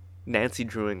 Nancy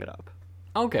Drewing it up.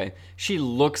 Okay, she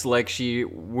looks like she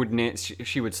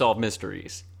would solve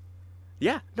mysteries.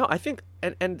 Yeah, no, I think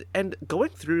and going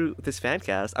through this fan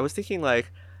cast, I was thinking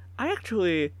like,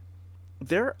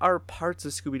 there are parts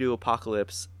of Scooby-Doo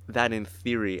Apocalypse that in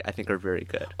theory I think are very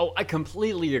good. Oh, I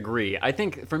completely agree. I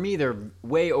think for me they're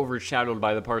way overshadowed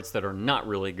by the parts that are not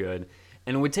really good,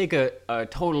 and it would take a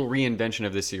total reinvention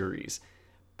of the series.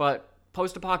 But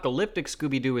post-apocalyptic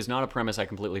Scooby-Doo is not a premise I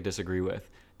completely disagree with.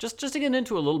 Just to get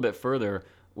into a little bit further,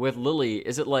 with Lily,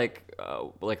 is it like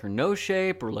her nose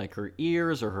shape, or like her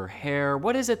ears, or her hair?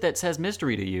 What is it that says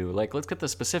mystery to you? Like, let's get the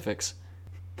specifics.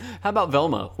 How about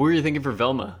Velma? Who were you thinking for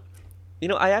Velma? You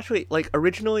know, I actually,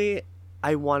 originally,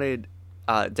 I wanted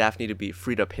Daphne to be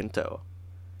Frida Pinto,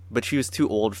 but she was too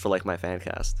old for, my fan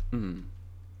cast.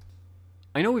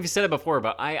 I know we've said it before,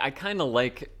 but I kind of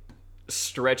like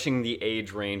stretching the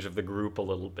age range of the group a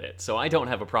little bit, so I don't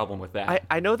have a problem with that.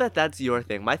 I know that that's your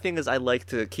thing. My thing is I like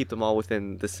to keep them all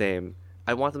within the same.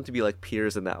 I want them to be like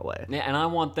peers in that way. Yeah, and I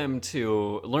want them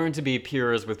to learn to be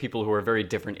peers with people who are very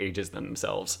different ages than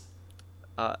themselves.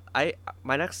 My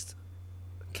next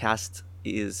cast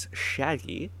is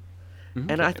Shaggy,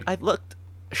 and Okay. I looked.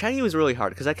 Shaggy was really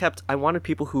hard because I wanted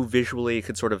people who visually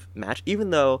could sort of match,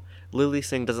 even though Lily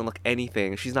Singh doesn't look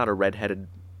anything. She's not a redheaded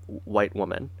white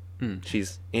woman.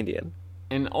 She's Indian.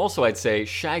 And also, I'd say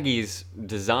Shaggy's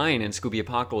design in Scooby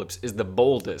Apocalypse is the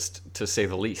boldest, to say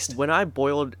the least. When I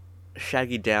boiled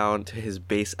Shaggy down to his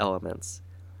base elements,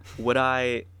 what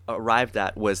I arrived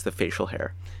at was the facial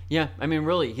hair. Yeah, I mean,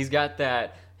 really, he's got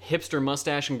that hipster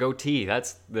mustache and goatee.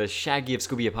 That's the Shaggy of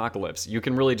Scooby Apocalypse. You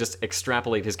can really just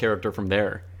extrapolate his character from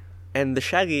there. And the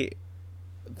Shaggy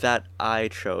that I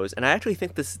chose, and I actually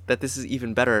think this is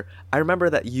even better. I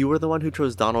remember that you were the one who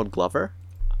chose Donald Glover.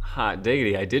 Hot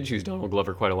diggity, I did choose Donald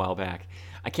Glover quite a while back.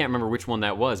 I can't remember which one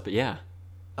that was, but yeah.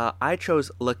 I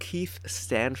chose Lakeith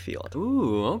Stanfield.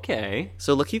 Ooh, okay.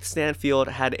 So Lakeith Stanfield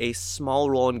had a small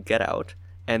role in Get Out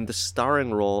and the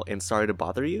starring role in Sorry to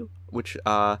Bother You, which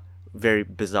very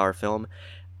bizarre film.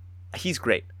 He's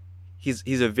great.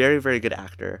 He's a very, very good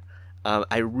actor.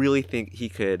 I really think he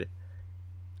could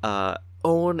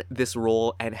own this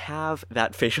role and have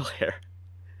that facial hair.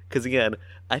 Because again,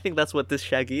 I think that's what this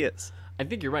Shaggy is. I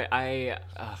think you're right.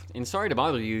 In Sorry to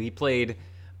Bother You, he played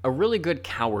a really good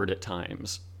coward at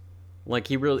times. Like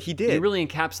he did. He really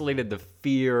encapsulated the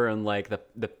fear and like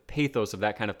the pathos of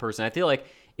that kind of person. I feel like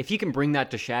if he can bring that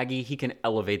to Shaggy, he can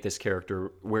elevate this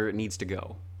character where it needs to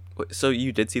go. So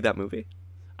you did see that movie?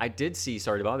 I did see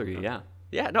Sorry to Bother You, yeah.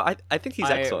 Yeah, no, I think he's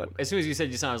excellent. As soon as you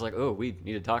said you saw, I was like, oh, we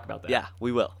need to talk about that. Yeah,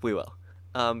 we will.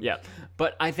 Yeah,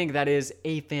 but I think that is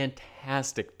a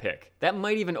fantastic pick. That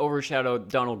might even overshadow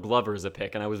Donald Glover as a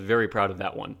pick, and I was very proud of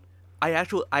that one. I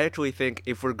actually think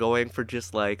if we're going for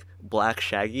just like black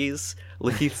Shaggies,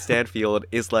 Lakeith Stanfield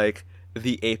is like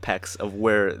the apex of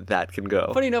where that can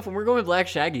go. Funny enough, when we're going with black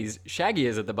Shaggies, Shaggy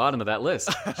is at the bottom of that list.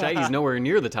 Shaggy's nowhere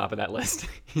near the top of that list.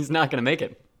 He's not going to make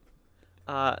it.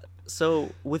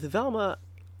 So with Velma,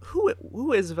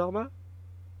 who is Velma?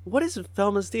 What is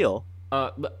Velma's deal?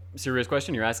 Serious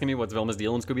question, you're asking me what's Velma's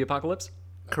deal in Scooby Apocalypse?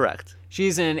 Correct.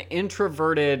 She's an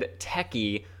introverted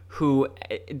techie who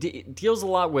deals a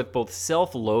lot with both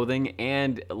self-loathing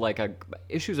and like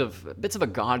bits of a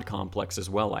god complex as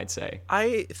well, I'd say.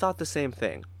 I thought the same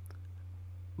thing.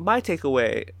 My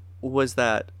takeaway was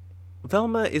that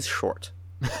Velma is short.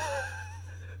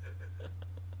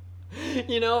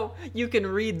 You know, you can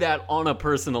read that on a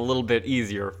person a little bit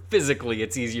easier. Physically,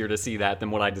 it's easier to see that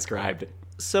than what I described.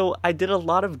 So I did a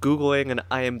lot of Googling and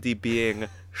IMDbing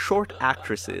short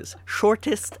actresses.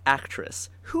 Shortest actress.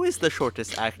 Who is the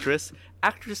shortest actress?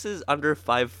 Actresses under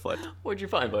 5 foot. What'd you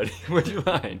find, buddy? What'd you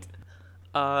find?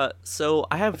 So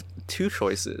I have two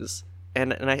choices,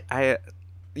 and I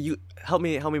you help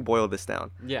me boil this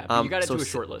down. Yeah, but you got it so to a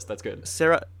short list. That's good.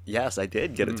 Sarah, yes, I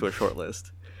did get it to a short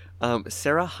list.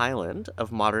 Sarah Hyland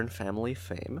of Modern Family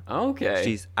fame. Okay.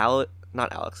 She's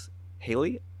not Alex.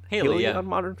 Haley, yeah. on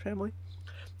Modern Family.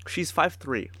 She's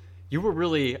 5'3". You were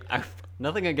really...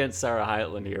 nothing against Sarah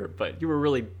Hyland here, but you were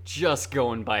really just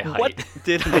going by height. What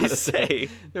did I say?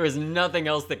 There was nothing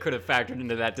else that could have factored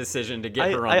into that decision to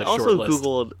get her on the short also list.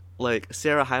 Googled like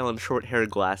Sarah Hyland short hair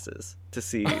glasses to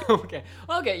see.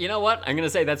 Okay, you know what? I'm going to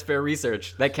say that's fair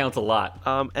research. That counts a lot.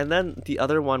 And then the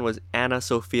other one was Anna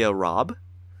Sophia Robb.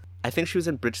 I think she was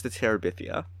in Bridge to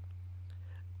Terabithia.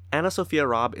 Anna Sophia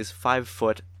Robb is 5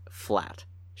 foot flat.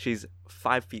 She's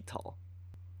 5 feet tall.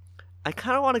 I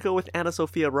kind of want to go with Anna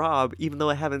Sophia Robb, even though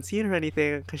I haven't seen her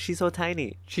anything, because she's so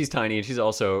tiny. She's tiny, and she's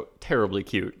also terribly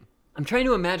cute. I'm trying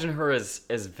to imagine her as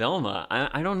Velma.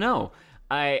 I don't know.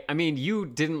 I mean, you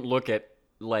didn't look at,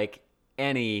 like,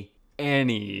 any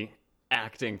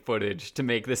acting footage to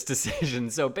make this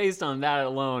decision, so based on that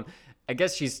alone, I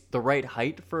guess she's the right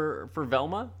height for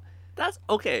Velma? That's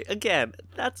okay. Again,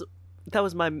 that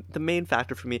was the main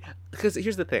factor for me, because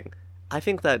here's the thing. I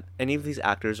think that any of these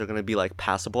actors are going to be like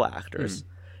passable actors.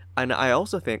 And I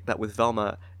also think that with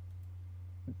Velma,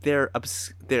 their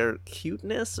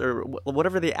cuteness or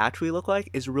whatever they actually look like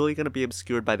is really going to be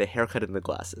obscured by the haircut and the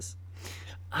glasses.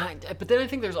 But then I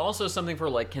think there's also something for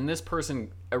like, can this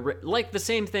person, like the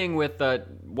same thing with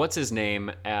what's his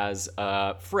name as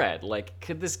Fred? Like,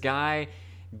 could this guy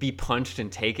be punched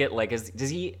and take it? Like, does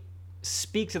he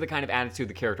speak to the kind of attitude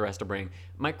the character has to bring.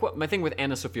 My thing with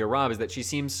Anna Sophia Robb is that she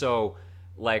seems so,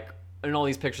 like, in all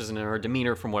these pictures and in her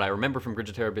demeanor, from what I remember from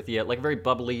Bridget Terabithia, like, very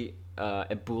bubbly,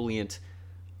 ebullient,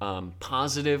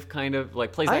 positive kind of,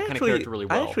 like, plays that kind of character really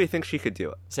well. I actually think she could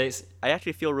do it. I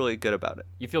actually feel really good about it.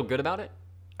 You feel good about it?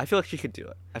 I feel like she could do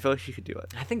it. I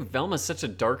think Velma's such a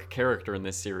dark character in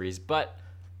this series, but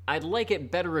I'd like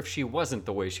it better if she wasn't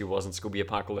the way she was in Scooby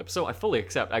Apocalypse. So I fully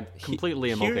accept. I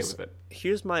completely am okay with it.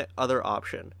 Here's my other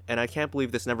option, and I can't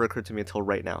believe this never occurred to me until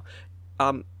right now.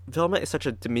 Velma is such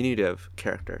a diminutive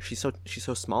character. She's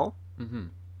so small. Mm-hmm.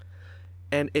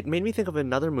 And it made me think of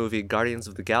another movie, Guardians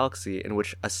of the Galaxy, in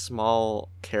which a small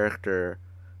character,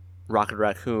 Rocket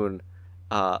Raccoon,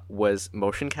 was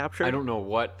motion captured. I don't know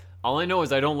what. All I know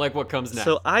is I don't like what comes next.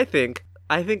 So I think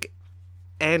Andy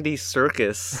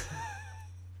Serkis.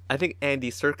 I think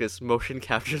Andy Serkis motion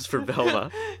captures for Velma.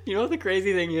 You know what the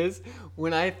crazy thing is?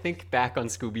 When I think back on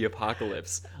Scooby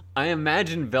Apocalypse, I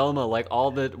imagine Velma, like,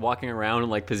 all the walking around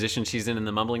and, like, position she's in and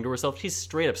the mumbling to herself. She's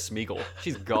straight up Smeagol.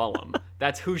 She's Gollum.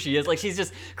 That's who she is. Like, she's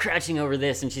just crouching over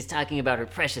this, and she's talking about her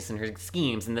precious and her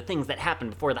schemes and the things that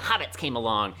happened before the hobbits came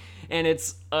along. And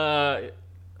it's, I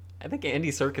think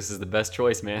Andy Serkis is the best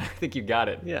choice, man. I think you got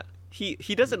it. Yeah. He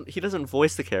doesn't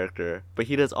voice the character, but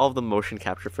he does all of the motion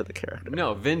capture for the character.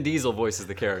 No, Vin Diesel voices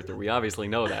the character. We obviously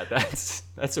know that.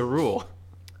 That's a rule.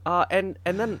 And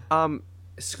then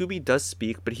Scooby does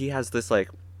speak, but he has this, like,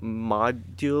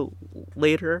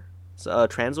 modulator,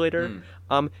 translator.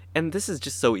 And this is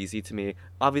just so easy to me.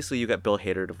 Obviously, you got Bill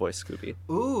Hader to voice Scooby.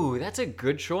 Ooh, that's a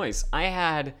good choice. I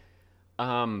had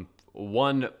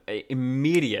one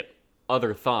immediate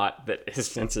other thought that has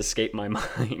since escaped my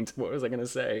mind. What was I going to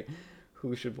say?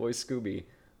 Who should voice Scooby?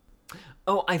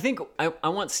 Oh, I think I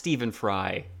want Stephen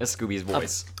Fry as Scooby's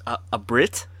voice. A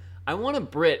Brit? I want a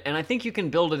Brit, and I think you can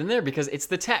build it in there because it's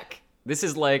the tech. This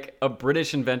is like a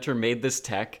British inventor made this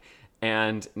tech,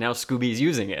 and now Scooby's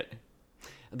using it.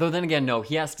 Though then again, no,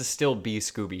 he has to still be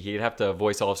Scooby. He'd have to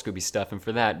voice all of Scooby's stuff, and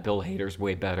for that, Bill Hader's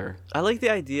way better. I like the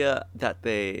idea that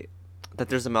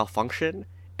there's a malfunction,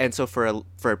 and so for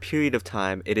a period of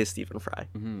time, it is Stephen Fry.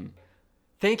 Mm-hmm.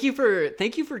 Thank you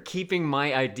for keeping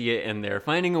my idea in there,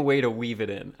 finding a way to weave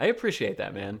it in. I appreciate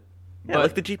that, man. Yeah,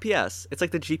 like the GPS. It's like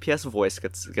the GPS voice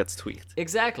gets tweaked.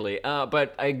 Exactly.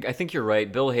 But I think you're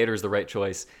right. Bill Hader's the right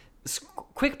choice.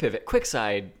 Quick pivot, quick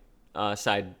side note.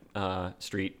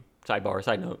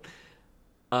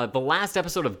 The last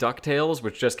episode of DuckTales,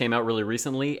 which just came out really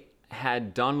recently,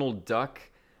 had Donald Duck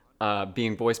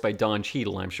being voiced by Don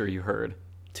Cheadle. I'm sure you heard.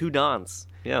 2 Dons.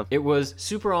 Yeah. It was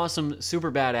super awesome,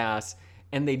 super badass,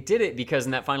 and they did it because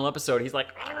in that final episode, he's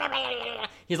like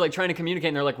trying to communicate,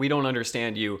 and they're like, "We don't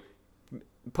understand you.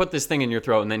 Put this thing in your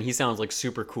throat," and then he sounds like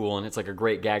super cool, and it's like a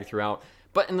great gag throughout.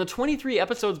 But in the 23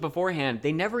 episodes beforehand,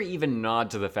 they never even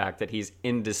nod to the fact that he's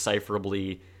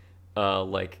indecipherably,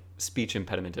 like, speech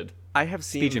impedimented.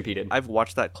 Speech impeded. I've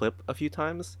watched that clip a few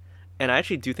times, and I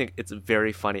actually do think it's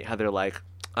very funny how they're like,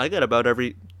 "I got about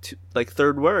every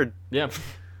third word." Yeah.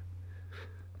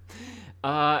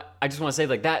 I just want to say,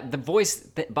 like, that the voice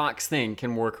box thing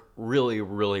can work really,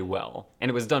 really well, and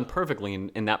it was done perfectly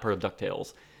in that part of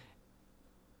DuckTales.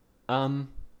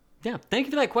 Yeah, thank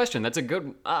you for that question. That's a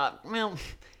good, well,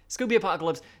 Scooby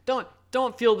Apocalypse.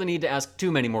 Don't feel the need to ask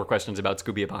too many more questions about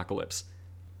Scooby Apocalypse.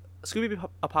 Scooby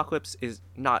Apocalypse is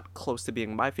not close to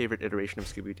being my favorite iteration of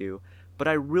Scooby-Doo, but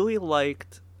I really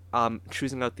liked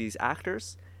choosing out these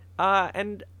actors,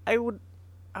 and I would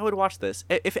watch this.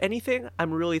 If anything,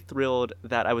 I'm really thrilled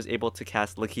that I was able to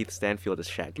cast Lakeith Stanfield as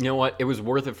Shaggy. You know what? It was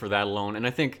worth it for that alone, and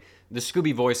I think the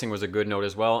Scooby voicing was a good note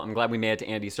as well. I'm glad we made it to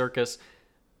Andy Serkis.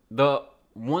 The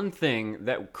one thing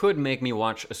that could make me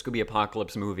watch a Scooby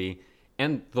Apocalypse movie,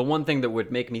 and the one thing that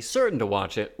would make me certain to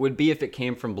watch it, would be if it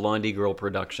came from Blondie Girl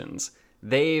Productions.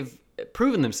 They've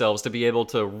proven themselves to be able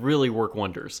to really work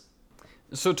wonders.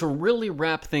 So to really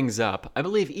wrap things up, I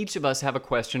believe each of us have a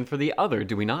question for the other,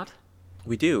 do we not?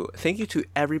 We do. Thank you to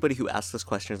everybody who asked us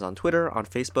questions on Twitter, on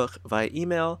Facebook, via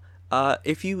email.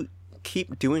 If you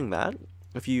keep doing that,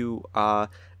 if you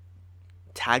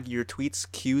tag your tweets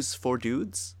Q's for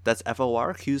Dudes, that's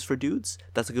FOR, Q's for Dudes,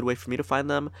 that's a good way for me to find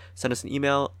them. Send us an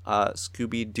email,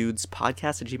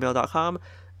 scoobydudespodcast@gmail.com.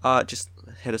 Just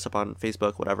hit us up on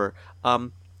Facebook, whatever.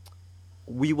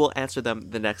 We will answer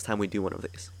them the next time we do one of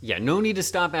these. Yeah, no need to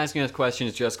stop asking us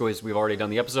questions just because we've already done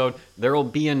the episode. There will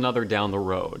be another down the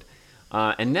road.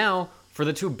 And now, for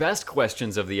the 2 best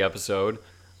questions of the episode.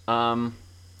 And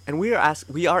we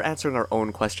are answering our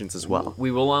own questions as well.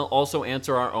 We will also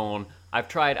answer our own.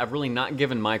 I've really not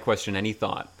given my question any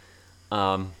thought.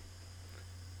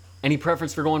 Any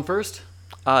preference for going first?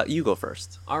 You go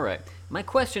first. All right. My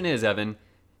question is, Evan,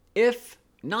 if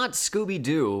not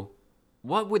Scooby-Doo,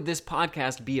 what would this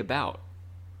podcast be about?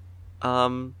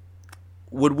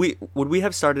 Would we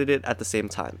have started it at the same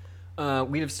time?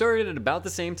 We'd have started at about the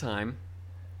same time,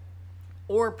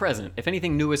 or present. If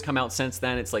anything new has come out since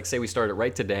then, it's like, say we started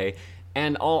right today,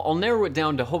 and I'll narrow it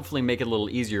down to hopefully make it a little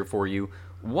easier for you.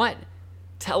 What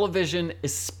television,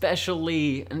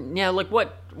 especially, like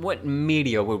what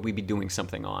media would we be doing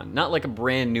something on? Not like a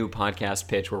brand new podcast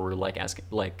pitch where we're like asking,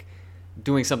 like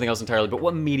doing something else entirely, but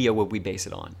what media would we base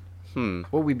it on?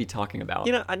 What would we be talking about?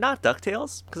 Not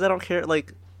DuckTales, because I don't care.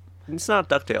 Like, it's not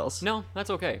DuckTales. No, that's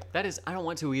okay. I don't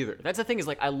want to either. That's the thing is,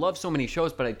 like, I love so many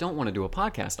shows, but I don't want to do a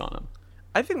podcast on them.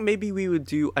 I think maybe we would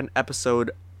do an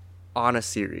episode on a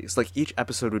series. Like, each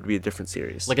episode would be a different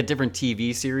series. Like a different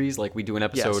TV series, like we do an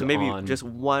episode on... Yeah, so maybe just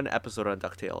one episode on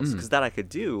DuckTales, because that I could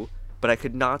do, but I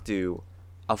could not do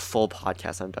a full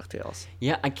podcast on DuckTales.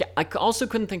 Yeah, I also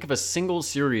couldn't think of a single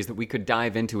series that we could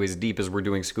dive into as deep as we're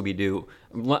doing Scooby-Doo.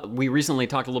 We recently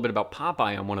talked a little bit about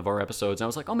Popeye on one of our episodes, and I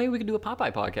was like, oh, maybe we could do a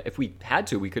Popeye podcast. If we had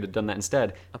to, we could have done that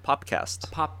instead. A popcast.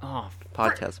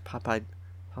 Podcast. Popeye.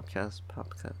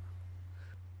 Podcast.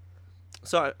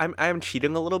 So I'm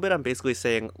cheating a little bit. I'm basically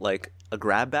saying, like, a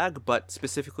grab bag, but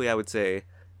specifically I would say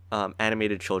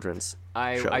animated children's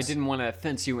shows. I didn't want to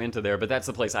fence you into there, but that's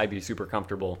the place I'd be super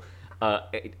comfortable.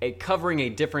 Covering a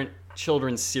different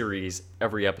children's series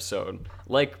every episode.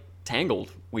 Like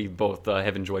Tangled, we both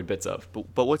have enjoyed bits of.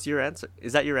 But what's your answer?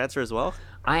 Is that your answer as well?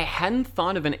 I hadn't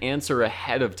thought of an answer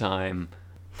ahead of time.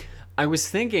 I was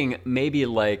thinking maybe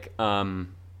like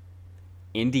indie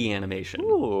animation.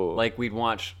 Ooh. Like we'd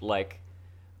watch like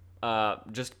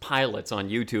just pilots on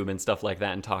YouTube and stuff like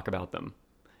that and talk about them.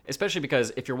 Especially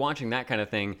because if you're watching that kind of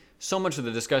thing, so much of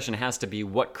the discussion has to be,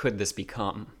 what could this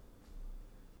become?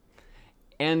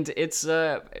 And it's,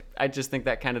 I just think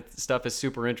that kind of stuff is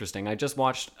super interesting. I just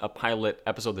watched a pilot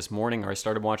episode this morning, or I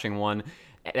started watching one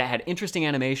that had interesting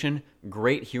animation,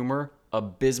 great humor,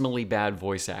 abysmally bad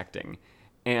voice acting.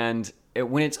 And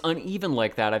when it's uneven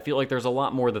like that, I feel like there's a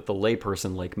lot more that the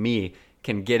layperson like me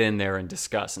can get in there and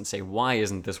discuss and say, why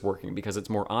isn't this working? Because it's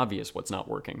more obvious what's not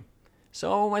working.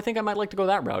 So I think I might like to go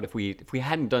that route if we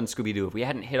hadn't done Scooby-Doo, if we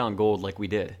hadn't hit on gold like we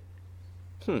did.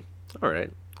 All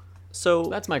right. So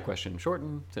that's my question. Short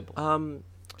and simple.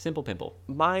 Simple pimple.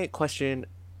 My question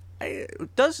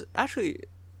does actually,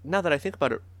 now that I think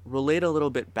about it, relate a little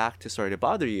bit back to Sorry to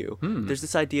Bother You. There's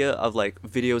this idea of like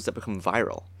videos that become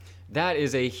viral. That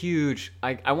is a huge,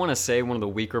 I want to say one of the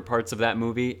weaker parts of that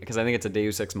movie, because I think it's a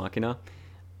Deus Ex Machina.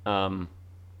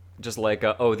 Just like,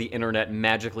 the internet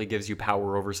magically gives you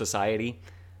power over society.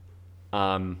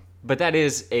 But that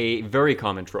is a very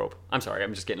common trope. I'm sorry,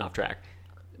 I'm just getting off track.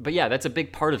 But yeah, that's a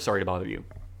big part of Sorry to Bother You.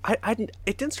 It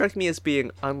didn't strike me as being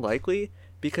unlikely,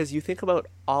 because you think about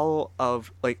all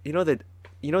of, like, you know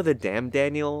the Damn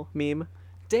Daniel meme?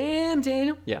 Damn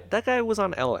Daniel? Yeah. That guy was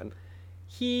on Ellen.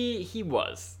 He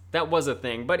was. That was a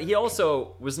thing. But he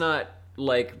also was not,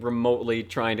 like, remotely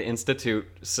trying to institute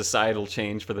societal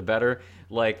change for the better.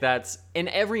 Like, that's in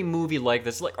every movie like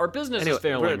this. Like, our business is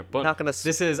failing. But not gonna...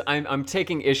 this is, I'm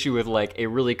taking issue with, like, a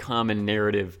really common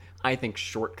narrative, I think,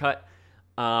 shortcut.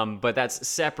 But that's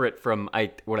separate from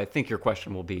what I think your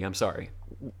question will be. I'm sorry.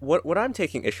 What I'm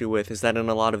taking issue with is that in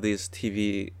a lot of these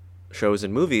TV shows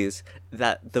and movies,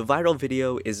 that the viral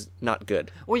video is not good.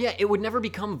 Well, yeah, it would never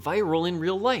become viral in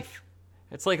real life.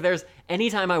 It's like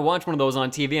anytime I watch one of those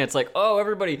on TV, and it's like, oh,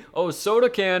 everybody, soda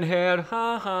can head,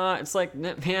 ha ha. It's like,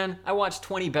 man, I watched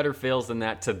 20 better fails than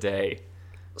that today.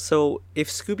 So if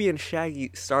Scooby and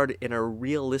Shaggy starred in a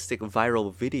realistic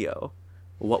viral video,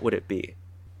 what would it be?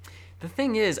 The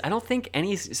thing is, I don't think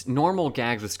any normal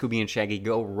gags with Scooby and Shaggy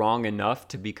go wrong enough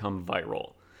to become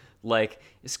viral. Like,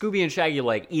 Scooby and Shaggy,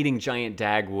 like, eating giant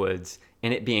Dagwoods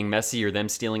and it being messy, or them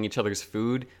stealing each other's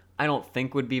food, I don't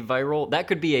think would be viral. That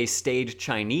could be a staged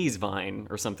Chinese Vine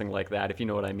or something like that, if you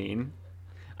know what I mean.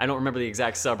 I don't remember the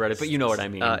exact subreddit, but you know what I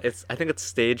mean. I think it's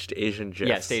staged Asian GIFs.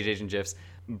 Yeah, staged Asian GIFs.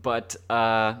 But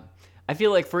I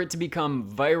feel like for it to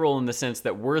become viral in the sense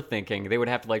that we're thinking, they would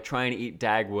have to, like, try and eat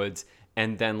Dagwoods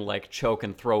and then, like, choke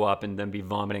and throw up and then be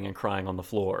vomiting and crying on the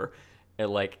floor. And,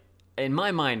 like, in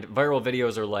my mind, viral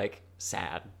videos are, like,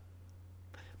 sad.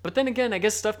 But then again, I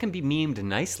guess stuff can be memed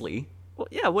nicely. Well,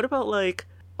 yeah, what about, like,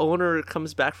 owner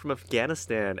comes back from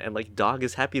Afghanistan and, like, dog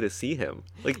is happy to see him?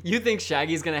 Like, you think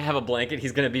Shaggy's gonna have a blanket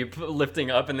he's gonna be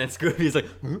lifting up, and then Scooby's like,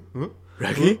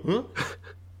 Raggy?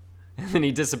 And then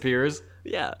he disappears?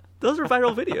 Yeah, those are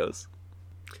viral videos.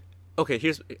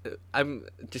 Okay, I'm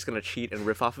just going to cheat and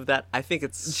riff off of that. I think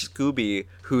it's Scooby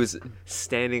who's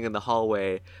standing in the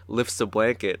hallway, lifts a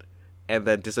blanket, and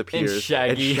then disappears. And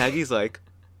Shaggy. Shaggy's like,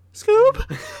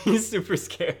 Scoob! He's super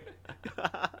scared.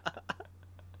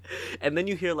 And then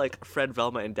you hear like Fred,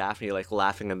 Velma, and Daphne like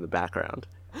laughing in the background.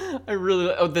 I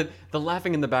really the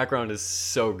laughing in the background is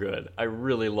so good. I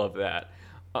really love that.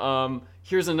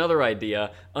 Here's another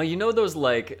idea. You know those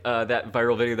like that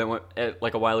viral video that went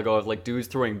like a while ago of like dudes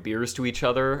throwing beers to each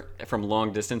other from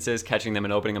long distances, catching them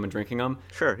and opening them and drinking them?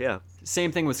 Sure, yeah.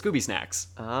 Same thing with Scooby snacks.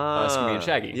 Scooby and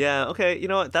Shaggy. Yeah, okay. You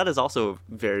know what? That is also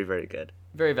very, very good.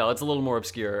 Very valid. It's a little more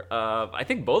obscure. I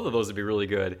think both of those would be really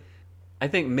good. I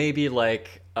think maybe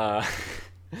like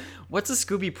what's a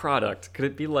Scooby product? Could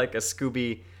it be like a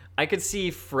Scooby? I could see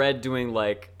Fred doing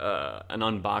like an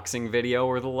unboxing video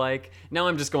or the like. Now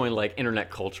I'm just going like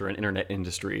internet culture and internet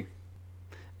industry.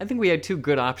 I think we had two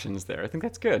good options there. I think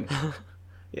that's good.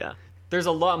 Yeah. There's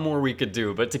a lot more we could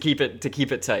do, but to keep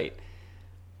it tight.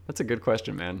 That's a good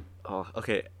question, man. Oh,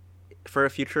 okay. For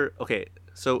a future, okay.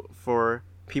 So for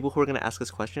people who are going to ask us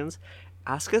questions,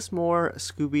 ask us more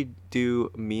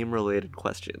Scooby-Doo meme-related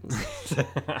questions.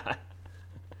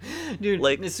 Dude,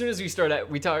 like as soon as we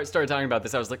started talking about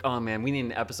this, I was like, oh man, we need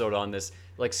an episode on this.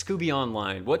 Like Scooby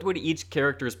Online, what would each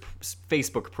character's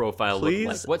Facebook profile look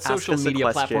like? What social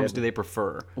media platforms do they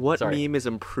prefer? What meme is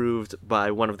improved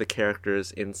by one of the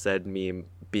characters in said meme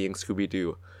being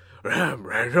Scooby-Doo?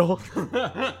 Randall?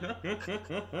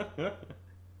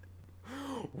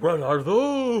 What are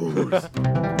those?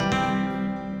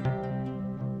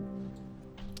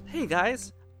 Hey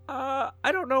guys, I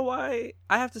don't know why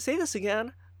I have to say this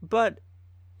again, but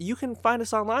you can find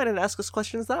us online and ask us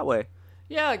questions that way.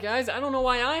 Yeah, guys, I don't know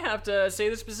why I have to say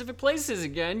the specific places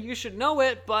again. You should know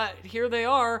it, but here they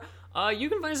are. You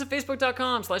can find us at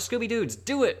facebook.com/ScoobyDudes.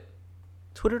 Do it.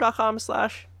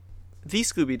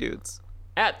 Twitter.com/TheScoobyDudes.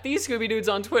 At TheScooby-Dudes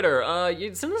on Twitter.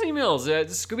 You send us emails at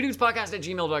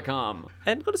ScoobyDudesPodcast@gmail.com.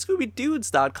 And go to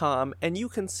ScoobyDudes.com and you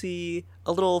can see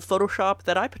a little Photoshop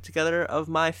that I put together of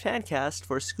my fan cast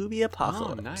for Scooby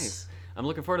Apocalypse. Oh, nice. I'm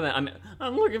looking forward to that.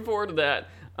 I'm looking forward to that.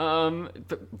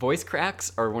 The voice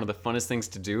cracks are one of the funnest things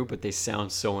to do, but they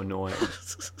sound so annoying.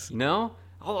 You know?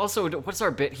 Also, what's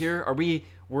our bit here?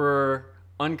 We're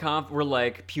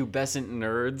like pubescent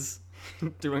nerds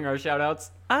doing our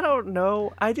shout-outs? I don't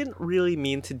know. I didn't really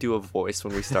mean to do a voice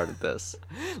when we started this.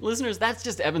 Listeners, that's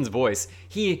just Evan's voice.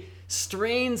 He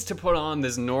strains to put on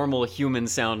this normal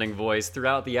human-sounding voice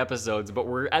throughout the episodes, but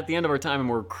we're at the end of our time and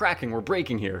we're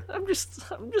breaking here. I'm just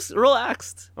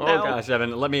relaxed. Oh now. Gosh,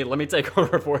 Evan, let me take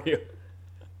over for you.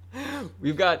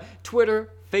 We've got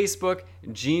Twitter, Facebook,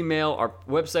 Gmail, our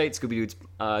website,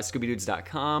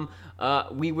 ScoobyDudes.com.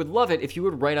 We would love it if you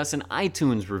would write us an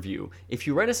iTunes review. If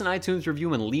you write us an iTunes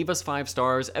review and leave us 5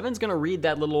 stars, Evan's going to read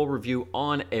that little review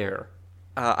on air.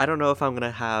 I don't know if I'm going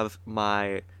to have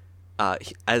my,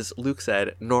 as Luke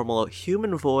said, normal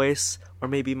human voice, or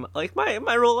maybe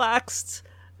my relaxed...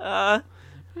 Yeah.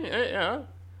 The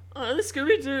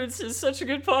Scooby Dudes is such a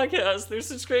good podcast. They're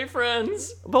such great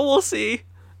friends. But we'll see.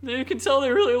 You can tell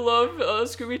they really love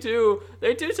Scooby-Doo.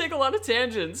 They do take a lot of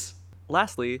tangents.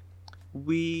 Lastly,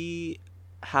 we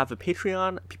have a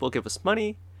Patreon. People give us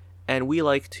money, and we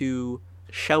like to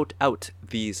shout out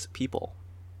these people.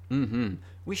 Mm-hmm.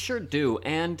 We sure do.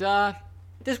 And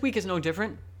this week is no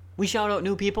different. We shout out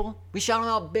new people. We shout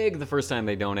them out big the first time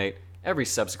they donate. Every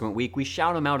subsequent week, we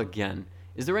shout them out again.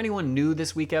 Is there anyone new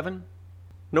this week, Evan?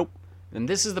 Nope. And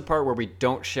this is the part where we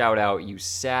don't shout out, you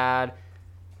sad...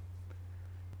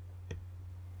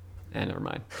 never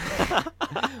mind.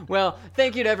 Well,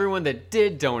 thank you to everyone that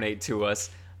did donate to us.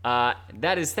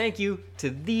 That is thank you to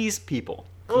these people.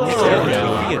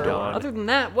 Other than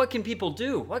that, what can people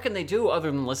do? What can they do other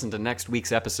than listen to next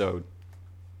week's episode?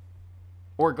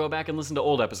 Or go back and listen to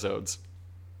old episodes?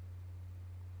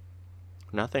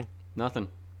 Nothing. Nothing.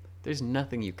 There's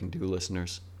nothing you can do,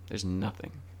 listeners. There's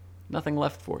nothing. Nothing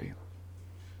left for you.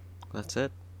 That's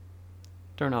it.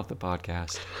 Turn off the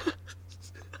podcast.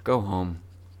 Go home.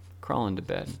 Crawl into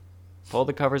bed. Pull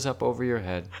the covers up over your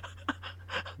head.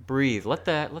 Breathe. Let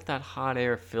that hot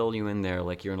air fill you in there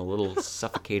like you're in a little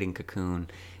suffocating cocoon.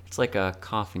 It's like a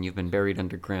coffin you've been buried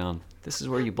underground. This is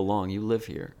where you belong. You live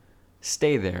here.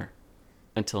 Stay there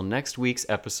until next week's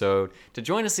episode to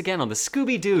join us again on the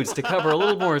Scooby Dudes to cover a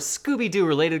little more Scooby-Doo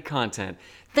related content.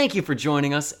 Thank you for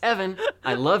joining us. Evan,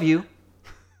 I love you.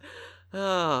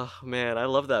 Oh, man, I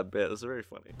love that bit. It was very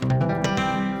funny.